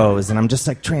rainbows, and I'm just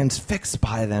like transfixed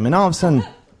by them. And all of a sudden,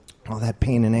 all that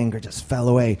pain and anger just fell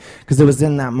away, because it was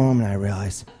in that moment I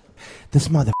realized, this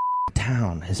mother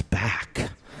town is back.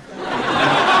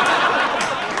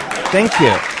 Thank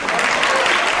you.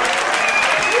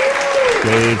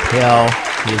 Dave Hill,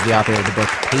 he is the author of the book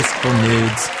Tasteful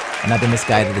Nudes, Another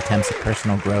Misguided Attempts at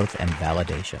Personal Growth and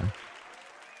Validation.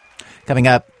 Coming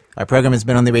up, our program has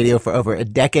been on the radio for over a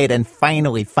decade, and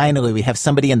finally, we have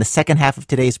somebody in the second half of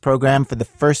today's program for the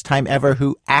first time ever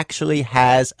who actually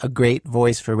has a great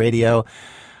voice for radio.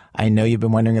 I know you've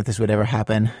been wondering if this would ever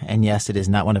happen, and yes, it is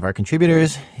not one of our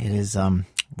contributors. It is one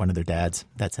of their dads.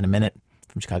 That's in a minute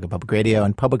from Chicago Public Radio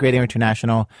and Public Radio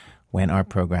International when our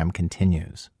program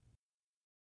continues.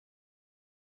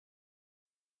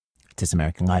 This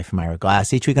American Life, I'm Ira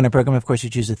Glass. Each week on our program, of course, we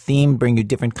choose a theme, bring you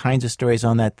different kinds of stories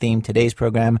on that theme. Today's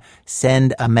program,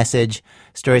 Send a Message.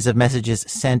 Stories of messages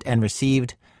sent and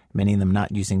received, many of them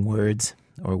not using words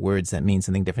or words that mean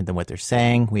something different than what they're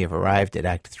saying. We have arrived at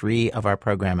Act 3 of our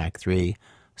program, Act 3,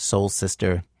 Soul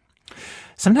Sister.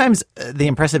 Sometimes the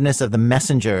impressiveness of the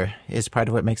messenger is part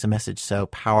of what makes a message so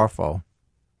powerful.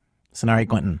 Sonari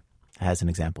Quinton has an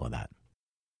example of that.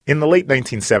 In the late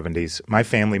 1970s, my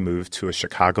family moved to a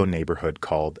Chicago neighborhood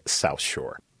called South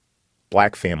Shore.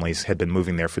 Black families had been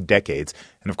moving there for decades,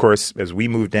 and of course, as we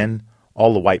moved in,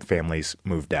 all the white families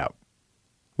moved out.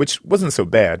 Which wasn't so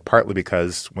bad, partly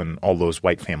because when all those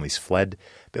white families fled,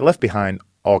 they left behind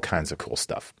all kinds of cool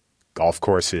stuff. Golf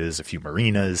courses, a few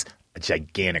marinas, a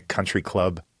gigantic country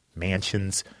club,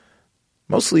 mansions.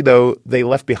 Mostly, though, they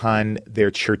left behind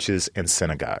their churches and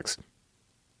synagogues.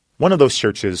 One of those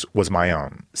churches was my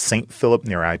own, St. Philip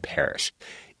Neri Parish.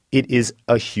 It is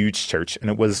a huge church, and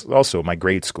it was also my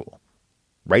grade school.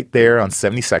 Right there on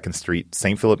 72nd Street,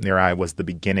 St. Philip Neri was the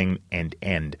beginning and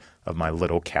end of my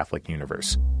little Catholic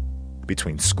universe.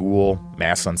 Between school,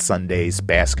 Mass on Sundays,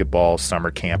 basketball,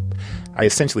 summer camp, I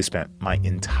essentially spent my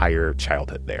entire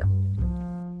childhood there.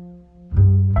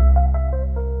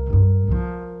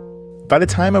 By the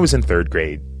time I was in third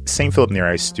grade, St. Philip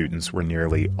Neri's students were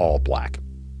nearly all black,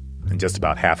 and just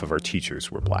about half of our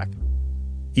teachers were black.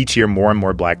 Each year, more and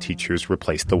more black teachers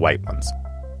replaced the white ones.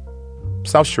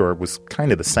 South Shore was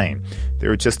kind of the same. There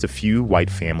were just a few white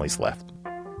families left.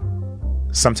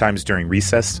 Sometimes during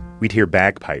recess, we'd hear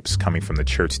bagpipes coming from the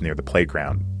church near the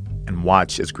playground and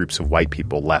watch as groups of white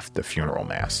people left the funeral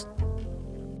mass.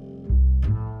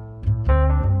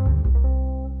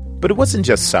 But it wasn't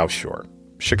just South Shore.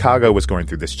 Chicago was going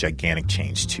through this gigantic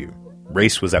change too.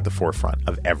 Race was at the forefront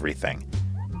of everything.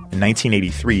 In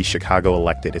 1983, Chicago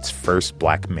elected its first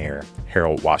black mayor,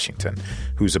 Harold Washington,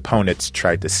 whose opponents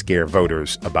tried to scare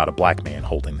voters about a black man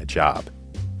holding the job.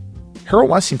 Harold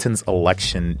Washington's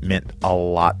election meant a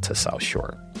lot to South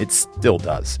Shore. It still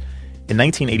does. In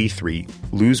 1983,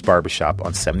 Lou's Barbershop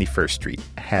on 71st Street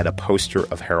had a poster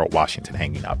of Harold Washington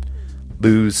hanging up.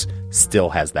 Lou's still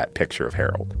has that picture of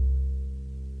Harold.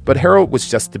 But Harold was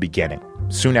just the beginning.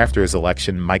 Soon after his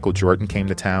election, Michael Jordan came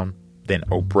to town, then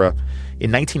Oprah.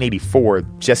 In 1984,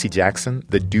 Jesse Jackson,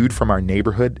 the dude from our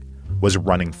neighborhood, was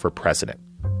running for president.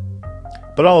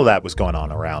 But all of that was going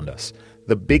on around us.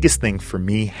 The biggest thing for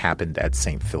me happened at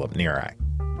St. Philip Neri,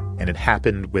 and it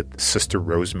happened with Sister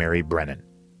Rosemary Brennan.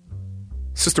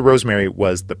 Sister Rosemary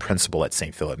was the principal at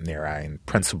St. Philip Neri, and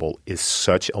principal is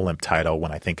such a limp title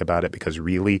when I think about it, because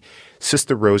really,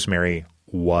 Sister Rosemary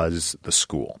was the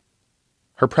school.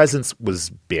 Her presence was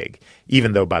big,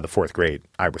 even though by the fourth grade,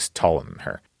 I was taller than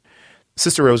her.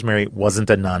 Sister Rosemary wasn't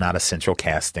a nun out of central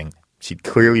casting. She'd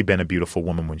clearly been a beautiful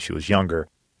woman when she was younger,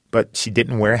 but she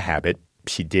didn't wear a habit.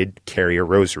 She did carry a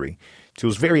rosary. She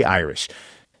was very Irish,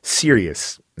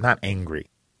 serious, not angry.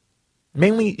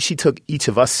 Mainly, she took each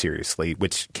of us seriously,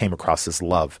 which came across as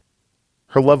love.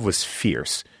 Her love was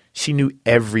fierce. She knew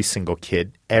every single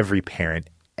kid, every parent,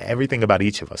 everything about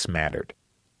each of us mattered.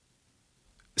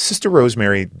 Sister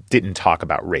Rosemary didn't talk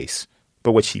about race,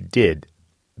 but what she did,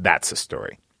 that's a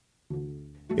story.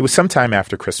 It was sometime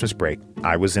after Christmas break.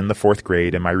 I was in the fourth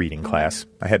grade in my reading class.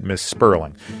 I had Miss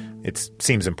Sperling. It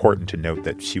seems important to note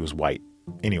that she was white.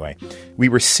 Anyway, we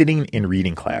were sitting in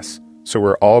reading class, so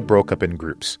we're all broke up in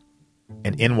groups.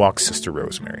 And in walks Sister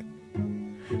Rosemary.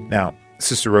 Now,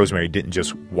 Sister Rosemary didn't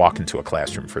just walk into a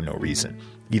classroom for no reason.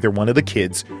 Either one of the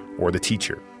kids or the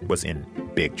teacher was in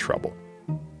big trouble.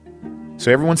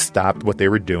 So everyone stopped what they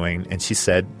were doing, and she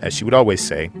said, as she would always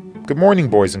say, "Good morning,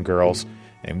 boys and girls."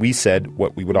 And we said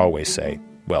what we would always say,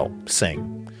 well,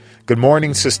 sing. "Good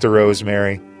morning, Sister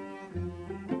Rosemary."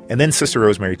 And then Sister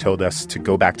Rosemary told us to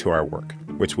go back to our work,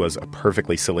 which was a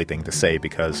perfectly silly thing to say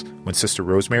because when Sister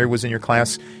Rosemary was in your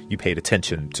class, you paid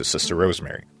attention to Sister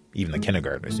Rosemary. Even the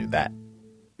kindergartners knew that.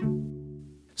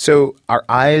 So our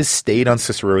eyes stayed on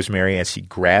Sister Rosemary as she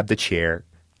grabbed the chair,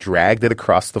 dragged it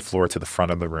across the floor to the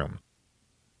front of the room.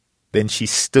 Then she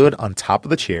stood on top of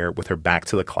the chair with her back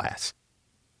to the class.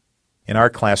 In our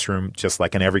classroom, just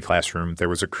like in every classroom, there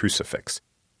was a crucifix.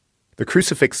 The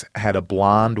crucifix had a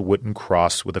blonde wooden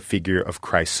cross with a figure of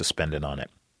Christ suspended on it.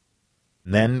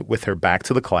 And then, with her back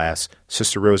to the class,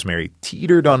 Sister Rosemary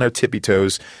teetered on her tippy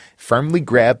toes, firmly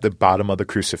grabbed the bottom of the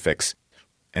crucifix,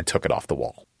 and took it off the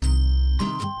wall.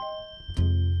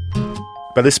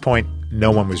 By this point, no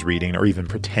one was reading or even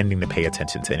pretending to pay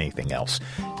attention to anything else.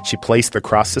 She placed the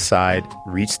cross aside,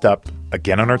 reached up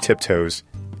again on her tiptoes,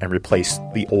 and replaced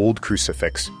the old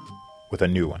crucifix with a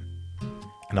new one.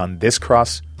 And on this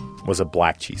cross was a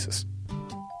black Jesus.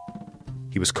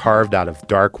 He was carved out of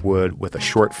dark wood with a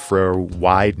short fro,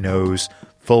 wide nose,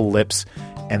 full lips,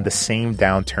 and the same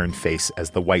downturned face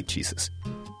as the white Jesus.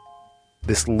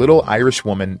 This little Irish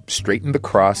woman straightened the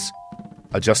cross,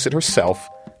 adjusted herself,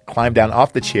 climbed down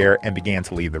off the chair, and began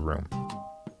to leave the room.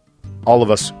 All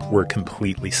of us were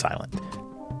completely silent.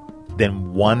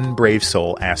 Then one brave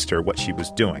soul asked her what she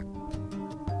was doing.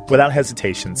 Without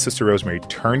hesitation, Sister Rosemary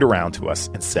turned around to us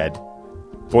and said,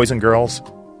 "Boys and girls,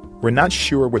 we're not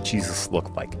sure what Jesus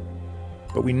looked like,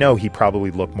 but we know he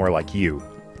probably looked more like you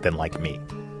than like me."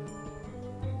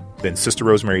 Then Sister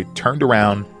Rosemary turned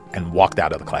around and walked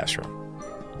out of the classroom.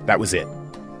 That was it.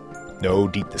 No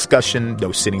deep discussion,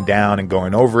 no sitting down and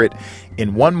going over it.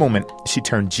 In one moment, she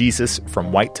turned Jesus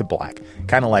from white to black.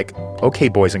 Kind of like, okay,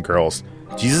 boys and girls,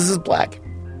 Jesus is black.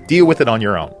 Deal with it on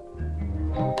your own.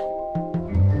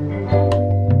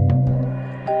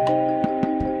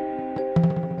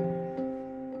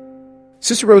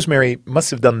 Sister Rosemary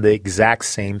must have done the exact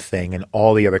same thing in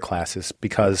all the other classes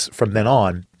because from then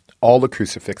on, all the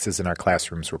crucifixes in our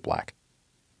classrooms were black.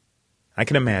 I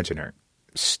can imagine her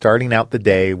starting out the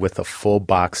day with a full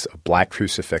box of black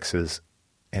crucifixes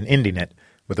and ending it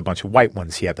with a bunch of white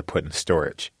ones he had to put in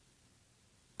storage.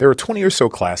 There were 20 or so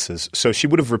classes, so she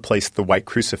would have replaced the white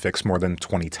crucifix more than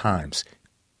 20 times.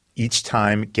 Each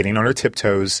time getting on her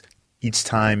tiptoes, each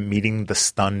time meeting the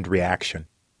stunned reaction,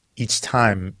 each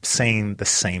time saying the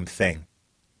same thing.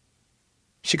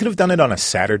 She could have done it on a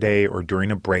Saturday or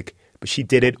during a break, but she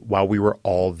did it while we were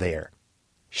all there.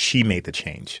 She made the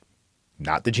change.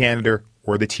 Not the janitor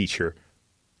or the teacher,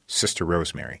 Sister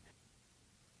Rosemary.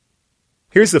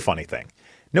 Here's the funny thing.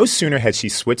 No sooner had she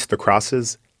switched the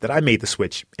crosses than I made the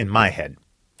switch in my head.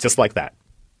 Just like that.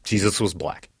 Jesus was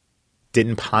black.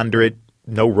 Didn't ponder it,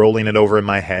 no rolling it over in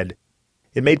my head.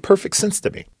 It made perfect sense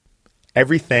to me.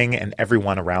 Everything and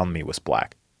everyone around me was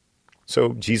black.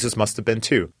 So Jesus must have been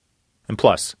too. And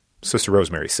plus, Sister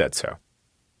Rosemary said so.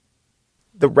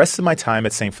 The rest of my time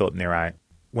at St. Philip Neri,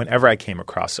 whenever I came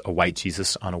across a white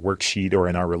Jesus on a worksheet or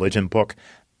in our religion book,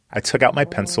 I took out my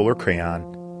pencil or crayon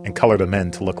and colored them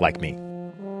in to look like me.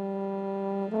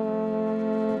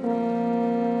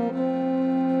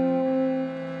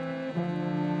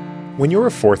 When you're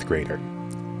a fourth grader,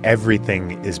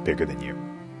 everything is bigger than you.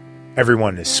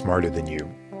 Everyone is smarter than you,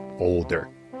 older.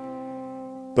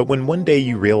 But when one day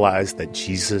you realize that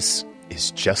Jesus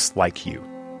is just like you,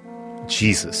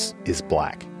 Jesus is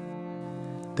black,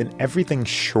 then everything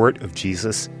short of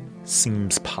Jesus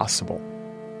seems possible.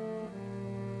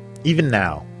 Even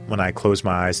now, when I close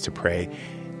my eyes to pray,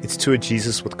 it's to a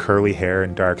Jesus with curly hair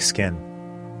and dark skin.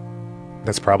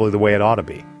 That's probably the way it ought to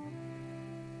be.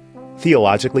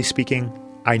 Theologically speaking,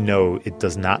 I know it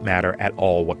does not matter at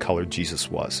all what color Jesus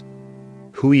was.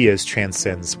 Who he is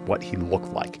transcends what he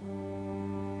looked like.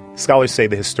 Scholars say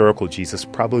the historical Jesus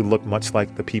probably looked much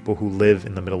like the people who live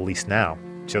in the Middle East now,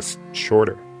 just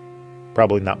shorter.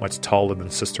 Probably not much taller than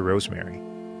Sister Rosemary.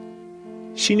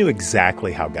 She knew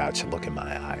exactly how God should look in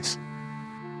my eyes.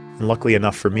 And luckily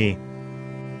enough for me,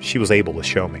 she was able to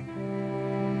show me.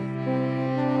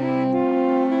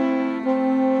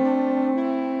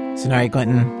 Sonari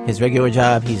Clinton, his regular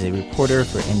job, he's a reporter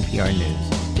for NPR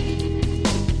News.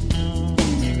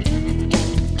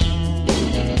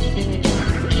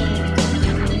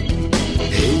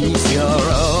 He's your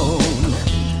own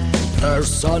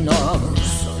personal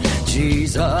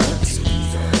Jesus.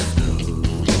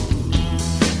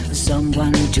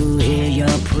 Someone to hear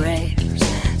your prayers,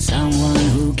 someone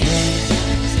who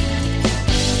cares.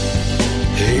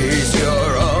 He's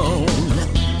your own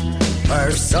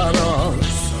personal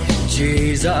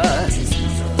Jesus.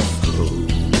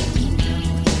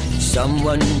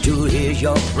 Someone to hear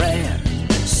your prayer,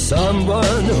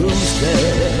 someone who's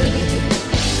there.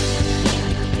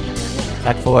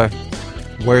 Back for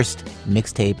worst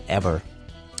mixtape ever.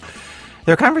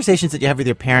 There are conversations that you have with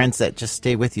your parents that just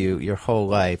stay with you your whole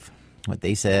life. What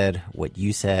they said, what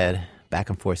you said, back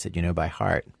and forth that you know by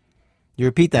heart. You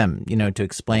repeat them, to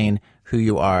explain who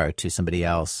you are to somebody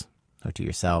else or to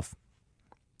yourself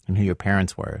and who your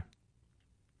parents were.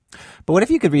 But what if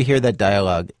you could rehear that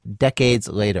dialogue decades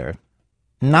later?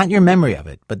 Not your memory of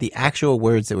it, but the actual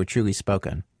words that were truly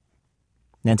spoken.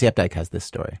 Nancy Updike has this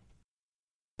story.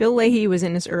 Bill Leahy was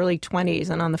in his early 20s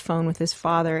and on the phone with his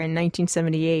father in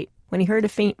 1978 when he heard a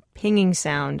faint pinging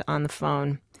sound on the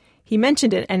phone. He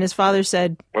mentioned it, and his father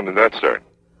said, "When did that start?"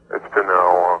 "It's been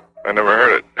how long?" "I never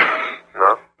heard it."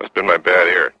 "No?" "Must have been my bad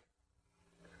ear."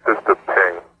 "Just a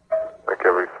ping, like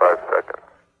every 5 seconds."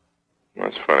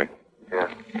 "That's funny." "Yeah."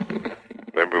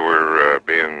 "Maybe we're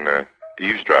being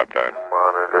eavesdropped on."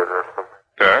 "Monitored or something."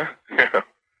 "Huh?" "Yeah.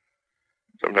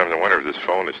 Sometimes I wonder if this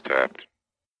phone is tapped."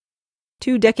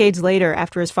 2 decades later,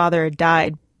 after his father had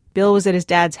died, Bill was at his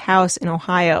dad's house in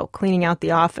Ohio cleaning out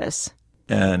the office.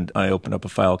 And I opened up a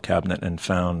file cabinet and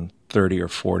found 30 or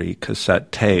 40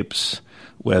 cassette tapes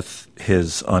with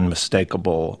his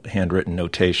unmistakable handwritten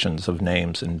notations of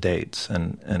names and dates.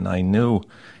 And I knew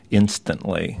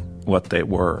instantly what they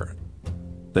were,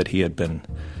 that he had been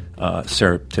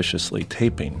surreptitiously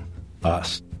taping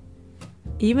us.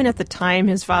 Even at the time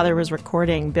his father was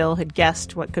recording, Bill had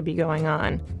guessed what could be going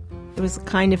on. It was the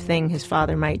kind of thing his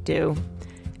father might do.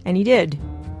 And he did.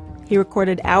 He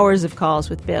recorded hours of calls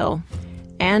with Bill.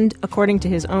 And, according to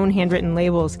his own handwritten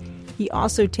labels, he he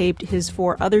also taped his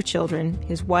 4 other children,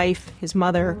 his wife, his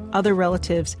mother, other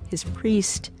relatives, his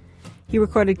priest. He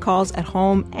recorded calls at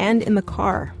home and in the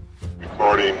car.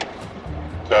 Recording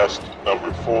test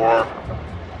number 4.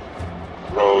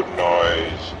 Road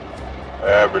noise,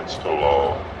 average to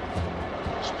low.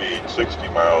 Speed 60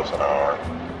 miles an hour.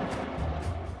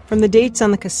 From the dates on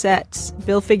the cassettes,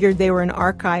 Bill figured they were an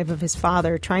archive of his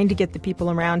father trying to get the people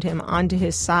around him onto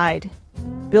his side.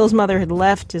 Bill's mother had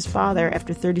left his father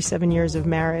after 37 years of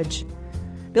marriage.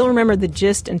 Bill remembered the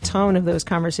gist and tone of those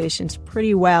conversations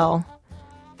pretty well.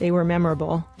 They were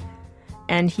memorable.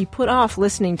 And he put off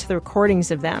listening to the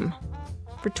recordings of them.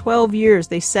 For 12 years,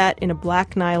 they sat in a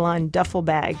black nylon duffel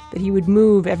bag that he would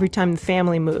move every time the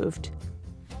family moved.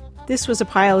 This was a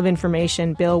pile of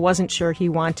information Bill wasn't sure he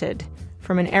wanted.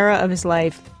 From an era of his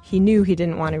life he knew he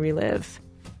didn't want to relive.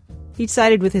 He'd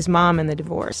sided with his mom in the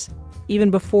divorce,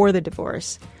 even before the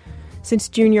divorce. Since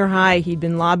junior high, he'd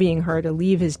been lobbying her to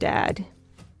leave his dad.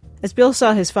 As Bill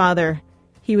saw his father,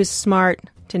 he was smart,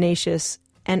 tenacious,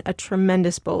 and a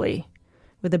tremendous bully,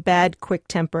 with a bad, quick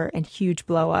temper and huge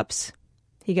blow-ups.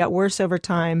 He got worse over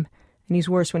time, and he's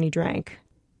worse when he drank.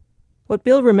 What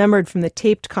Bill remembered from the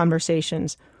taped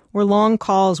conversations were long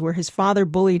calls where his father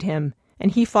bullied him,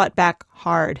 and he fought back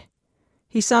hard.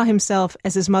 He saw himself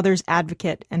as his mother's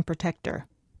advocate and protector.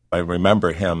 I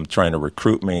remember him trying to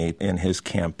recruit me in his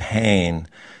campaign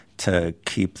to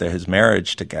keep his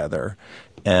marriage together.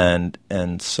 And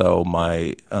so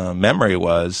my memory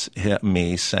was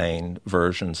me saying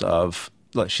versions of,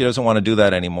 look, she doesn't want to do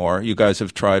that anymore. You guys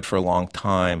have tried for a long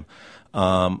time.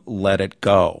 Let it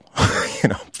go.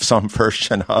 Some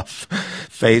version of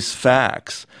face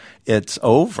facts. It's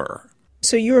over.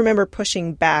 So you remember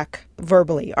pushing back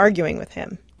verbally, arguing with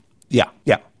him? Yeah,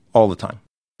 all the time.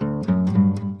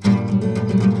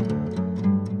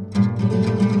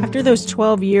 After those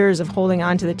 12 years of holding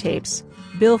on to the tapes,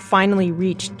 Bill finally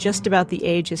reached just about the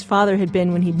age his father had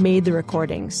been when he'd made the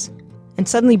recordings. And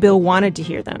suddenly Bill wanted to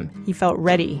hear them. He felt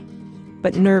ready,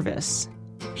 but nervous.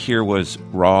 Here was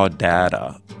raw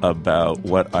data about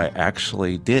what I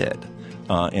actually did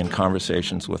in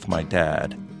conversations with my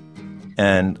dad.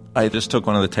 And I just took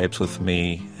one of the tapes with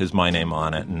me, my name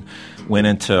on it, and went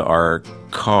into our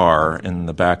car in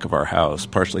the back of our house,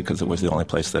 partially because it was the only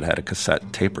place that had a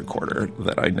cassette tape recorder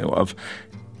that I knew of.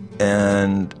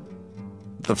 And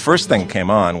the first thing came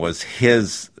on was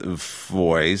his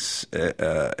voice,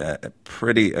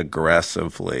 pretty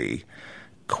aggressively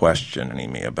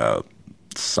questioning me about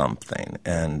something.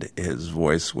 And his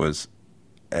voice was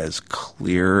as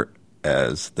clear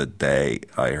as the day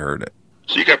I heard it.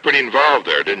 So you got pretty involved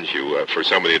there, didn't you, for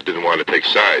somebody that didn't want to take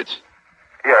sides?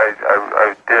 Yeah,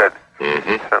 I did.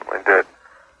 Mm-hmm. Certainly did.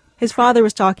 His father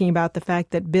was talking about the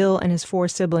fact that Bill and his 4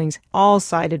 siblings all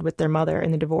sided with their mother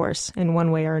in the divorce in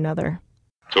one way or another.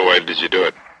 So why did you do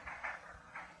it?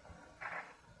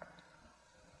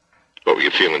 What, were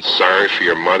you feeling sorry for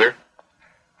your mother?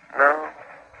 No.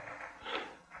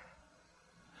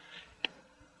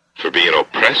 For being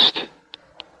oppressed?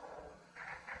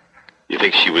 You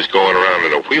think she was going around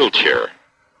in a wheelchair?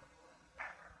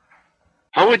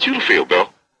 How would you feel,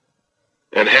 Bill?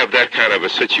 And have that kind of a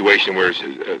situation where,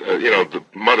 the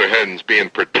mother hen's being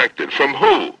protected from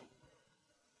who?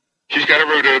 She's got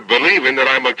everybody believing that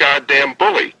I'm a goddamn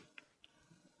bully.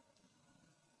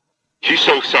 She's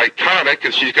so psychotic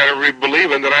that she's got everybody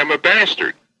believing that I'm a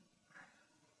bastard.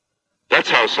 That's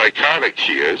how psychotic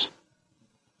she is.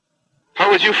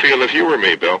 How would you feel if you were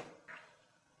me, Bill?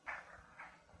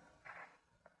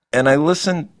 And I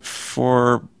listened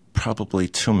for probably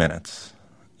 2 minutes.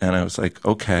 And I was like,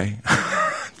 okay,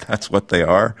 that's what they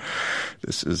are.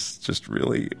 This is just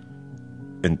really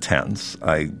intense.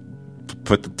 I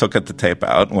took the tape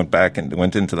out and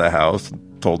went into the house,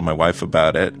 told my wife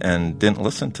about it, and didn't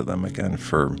listen to them again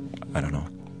for,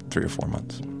 3 or 4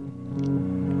 months.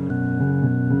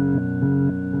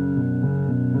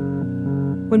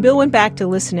 When Bill went back to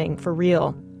listening for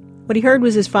real, what he heard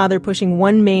was his father pushing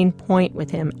one main point with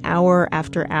him hour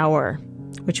after hour,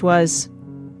 which was,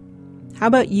 how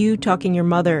about you talking your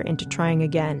mother into trying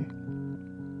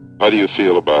again? How do you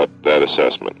feel about that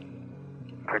assessment?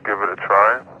 To give it a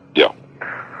try? Yeah.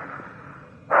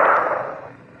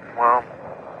 Well,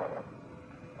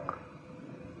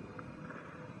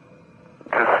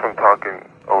 just from talking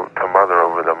to Mother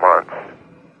over the months,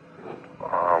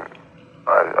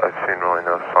 I've seen really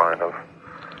no sign of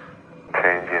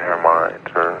changing her mind.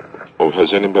 Well,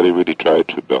 has anybody really tried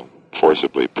to, Bill?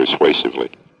 Forcibly, persuasively?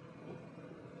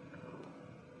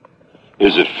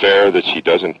 Is it fair that she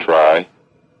doesn't try,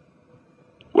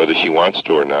 whether she wants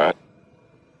to or not?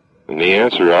 And the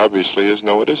answer, obviously, is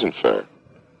no, it isn't fair.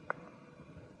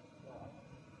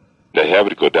 To have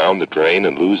it go down the drain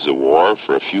and lose the war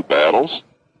for a few battles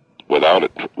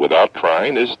without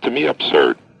trying is, to me,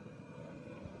 absurd.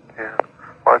 Yeah.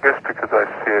 Well, I guess because I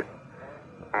see it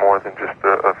more than just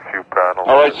a few battles.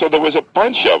 All right, so there was a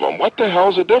bunch of them. What the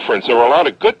hell's the difference? There were a lot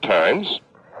of good times.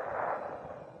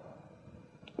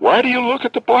 Why do you look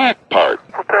at the black part?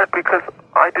 Well, Dad, because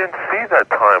I didn't see that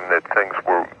time that things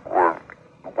were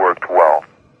worked well.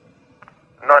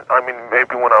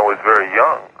 Maybe when I was very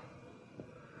young.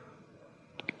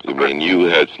 You mean you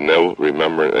had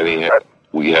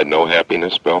we had no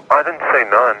happiness, Bill? I didn't say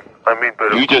none.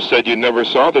 But you just said you never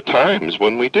saw the times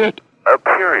when we did. A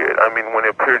period.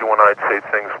 When I'd say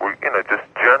things were, just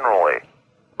generally.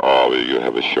 Oh, you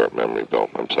have a short memory, Bill.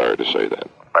 I'm sorry to say that.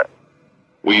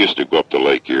 We used to go up to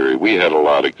Lake Erie. We had a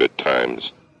lot of good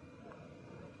times.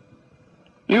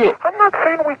 I'm not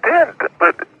saying we didn't,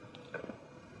 but...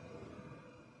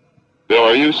 Bill,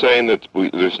 are you saying that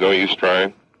there's no use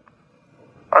trying?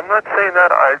 I'm not saying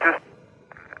that.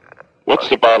 What's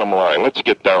the bottom line? Let's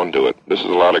get down to it. This is a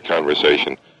lot of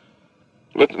conversation.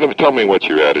 Tell me what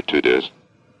your attitude is.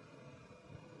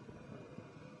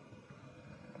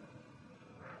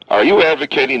 Are you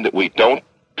advocating that we don't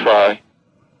try?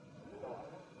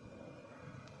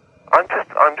 I'm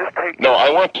just taking... No, I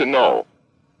want to know.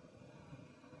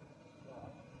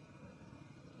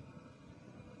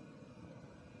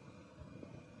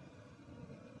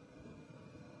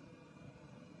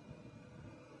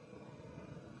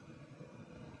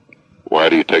 Why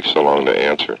do you take so long to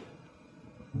answer?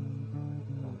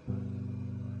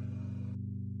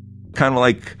 Kind of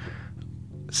like,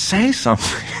 say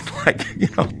something.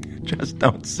 Just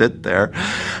don't sit there.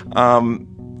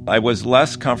 I was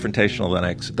less confrontational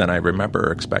than I remember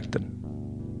or expected.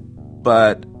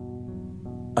 But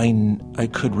I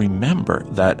could remember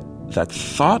that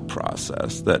thought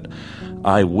process that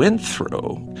I went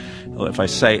through. If I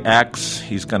say X,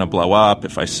 he's going to blow up.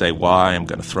 If I say Y, I'm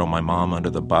going to throw my mom under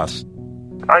the bus.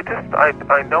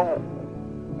 I know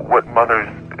what mothers,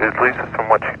 at least from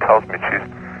what she tells me,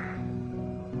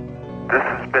 this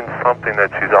has been something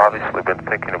that she's obviously been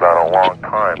thinking about a long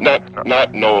time.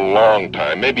 Not no long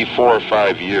time, maybe 4 or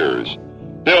 5 years.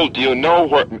 Bill, do you know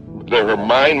that her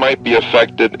mind might be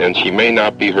affected and she may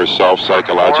not be herself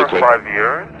psychologically? 4 or 5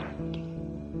 years?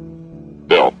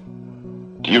 Bill,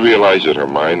 do you realize that her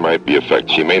mind might be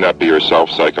affected? She may not be herself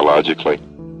psychologically?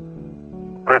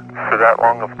 But for that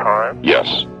long of time?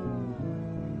 Yes.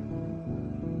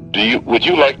 Would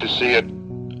you like to see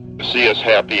us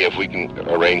happy if we can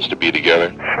arrange to be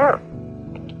together? Sure.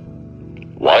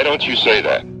 Why don't you say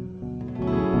that?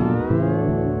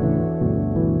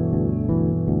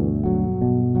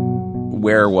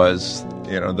 Where was,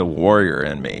 the warrior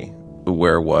in me?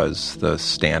 Where was the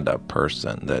stand-up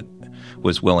person that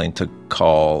was willing to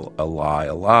call a lie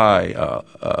a lie,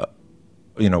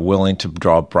 willing to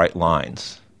draw bright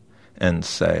lines and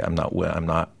say, I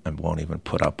won't even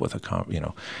put up with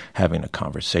having a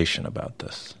conversation about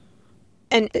this.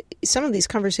 And some of these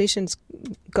conversations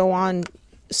go on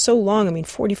so long.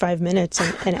 45 minutes,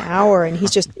 an hour, and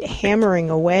he's just hammering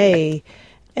away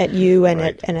at you and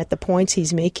right. at the points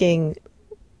he's making.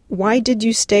 Why did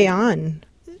you stay on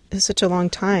such a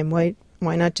long time? Why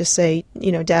not just say,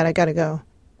 Dad, I got to go?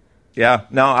 Yeah,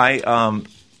 no, I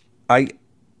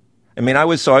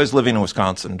was living in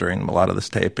Wisconsin during a lot of this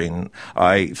taping.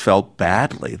 I felt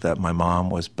badly that my mom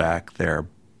was back there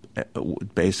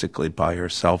basically by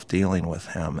herself dealing with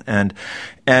him. And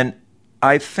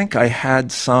I think I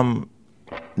had some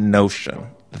notion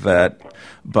that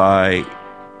by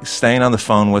staying on the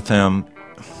phone with him,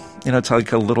 it's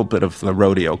like a little bit of the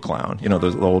rodeo clown.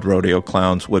 Those old rodeo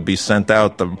clowns would be sent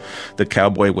out. The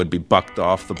cowboy would be bucked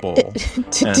off the bull.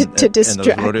 to distract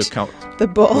and those rodeo the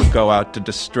bull. Would go out to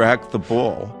distract the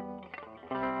bull.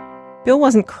 Bill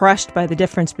wasn't crushed by the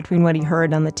difference between what he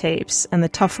heard on the tapes and the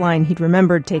tough line he'd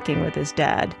remembered taking with his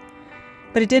dad.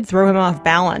 But it did throw him off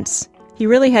balance. He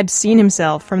really had seen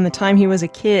himself from the time he was a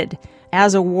kid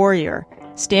as a warrior,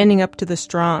 standing up to the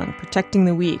strong, protecting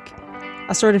the weak.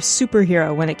 A sort of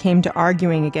superhero when it came to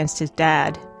arguing against his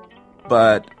dad.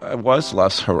 But I was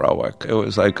less heroic. It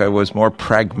was like I was more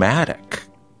pragmatic.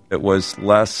 It was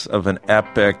less of an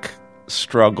epic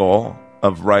struggle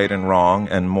of right and wrong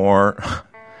and more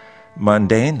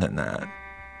mundane than that.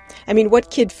 What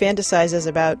kid fantasizes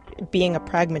about being a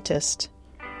pragmatist?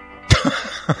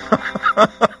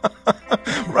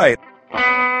 Right.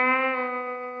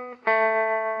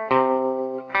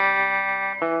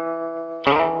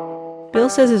 Bill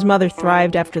says his mother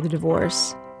thrived after the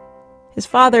divorce. His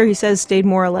father, he says, stayed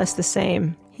more or less the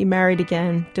same. He married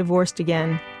again, divorced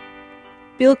again.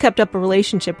 Bill kept up a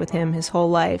relationship with him his whole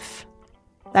life.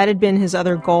 That had been his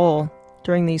other goal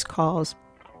during these calls,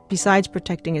 besides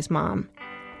protecting his mom,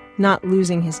 not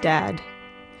losing his dad.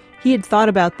 He had thought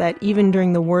about that even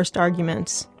during the worst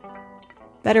arguments.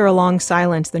 Better a long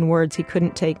silence than words he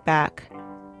couldn't take back.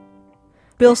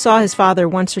 Bill saw his father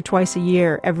once or twice a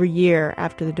year, every year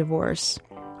after the divorce,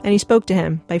 and he spoke to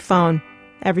him by phone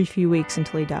every few weeks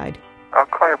until he died. I'll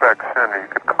call you back soon, or you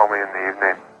could call me in the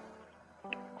evening.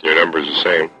 Your number's the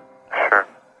same. Sure.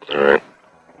 All right.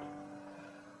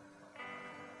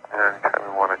 Anytime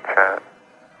you want to chat.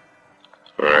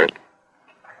 All right.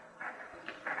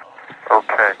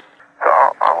 Okay. So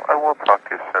I will talk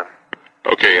to you soon.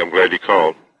 Okay, I'm glad you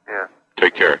called. Yeah.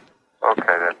 Take care.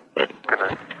 Okay, then. Bye. Good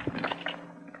night.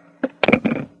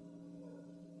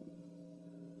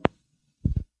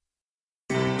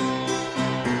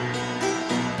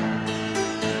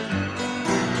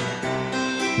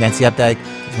 Nancy Updike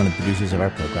is one of the producers of our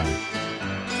program.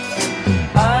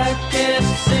 I can't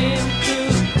seem to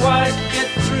quite get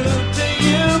through to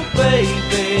you,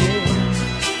 baby.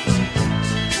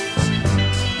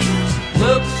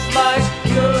 Looks like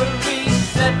your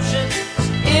reception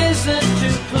isn't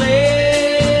too clear.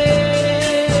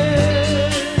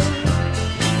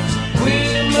 We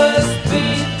must be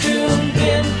tuned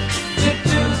in to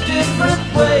two different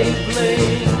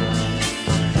wavelengths.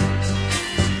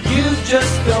 You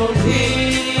just don't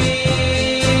hear.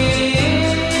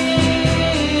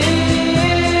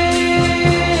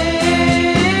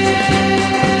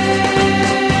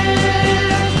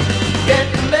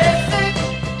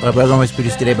 Our program was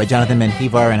produced today by Jonathan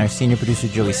Menjivar and our senior producer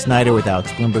Joey Snyder, with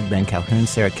Alex Bloomberg, Ben Calhoun,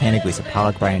 Sarah Koenig, Lisa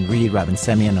Pollack, Brian Reed, Robin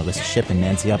Semyon, Alyssa Shipp, and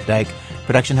Nancy Updike.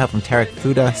 Production help from Tarek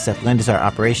Fuda. Seth Lind is our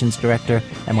operations director.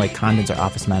 Emily Condon's our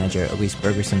office manager. Elise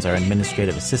Bergerson's our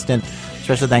administrative assistant.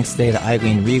 Special thanks today to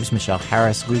Eileen Reeves, Michelle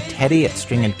Harris, Lou Teddy at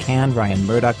String and Can, Ryan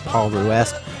Murdoch, Paul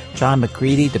Ruest, John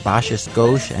McCready, Debashis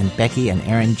Ghosh, and Becky and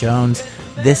Aaron Jones.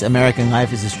 This American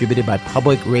Life is distributed by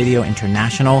Public Radio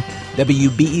International.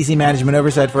 WBEZ management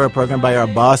oversight for our program by our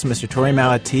boss, Mr. Tori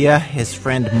Malatia. His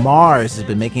friend Mars has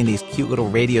been making these cute little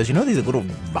radios. You know, these little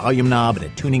volume knob and a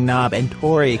tuning knob, and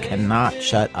Tori cannot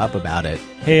shut up about it.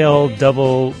 Hail,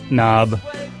 double knob,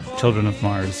 children of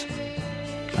Mars.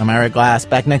 I'm Ira Glass,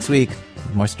 back next week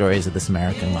with more stories of This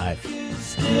American Life.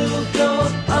 Still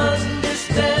don't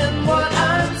understand what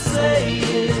I'm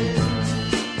saying.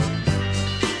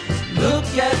 Look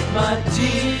at my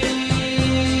tears.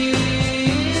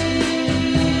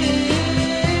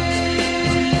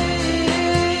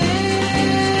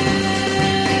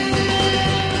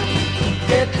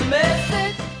 Get the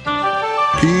message?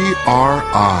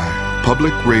 PRI,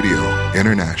 Public Radio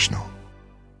International.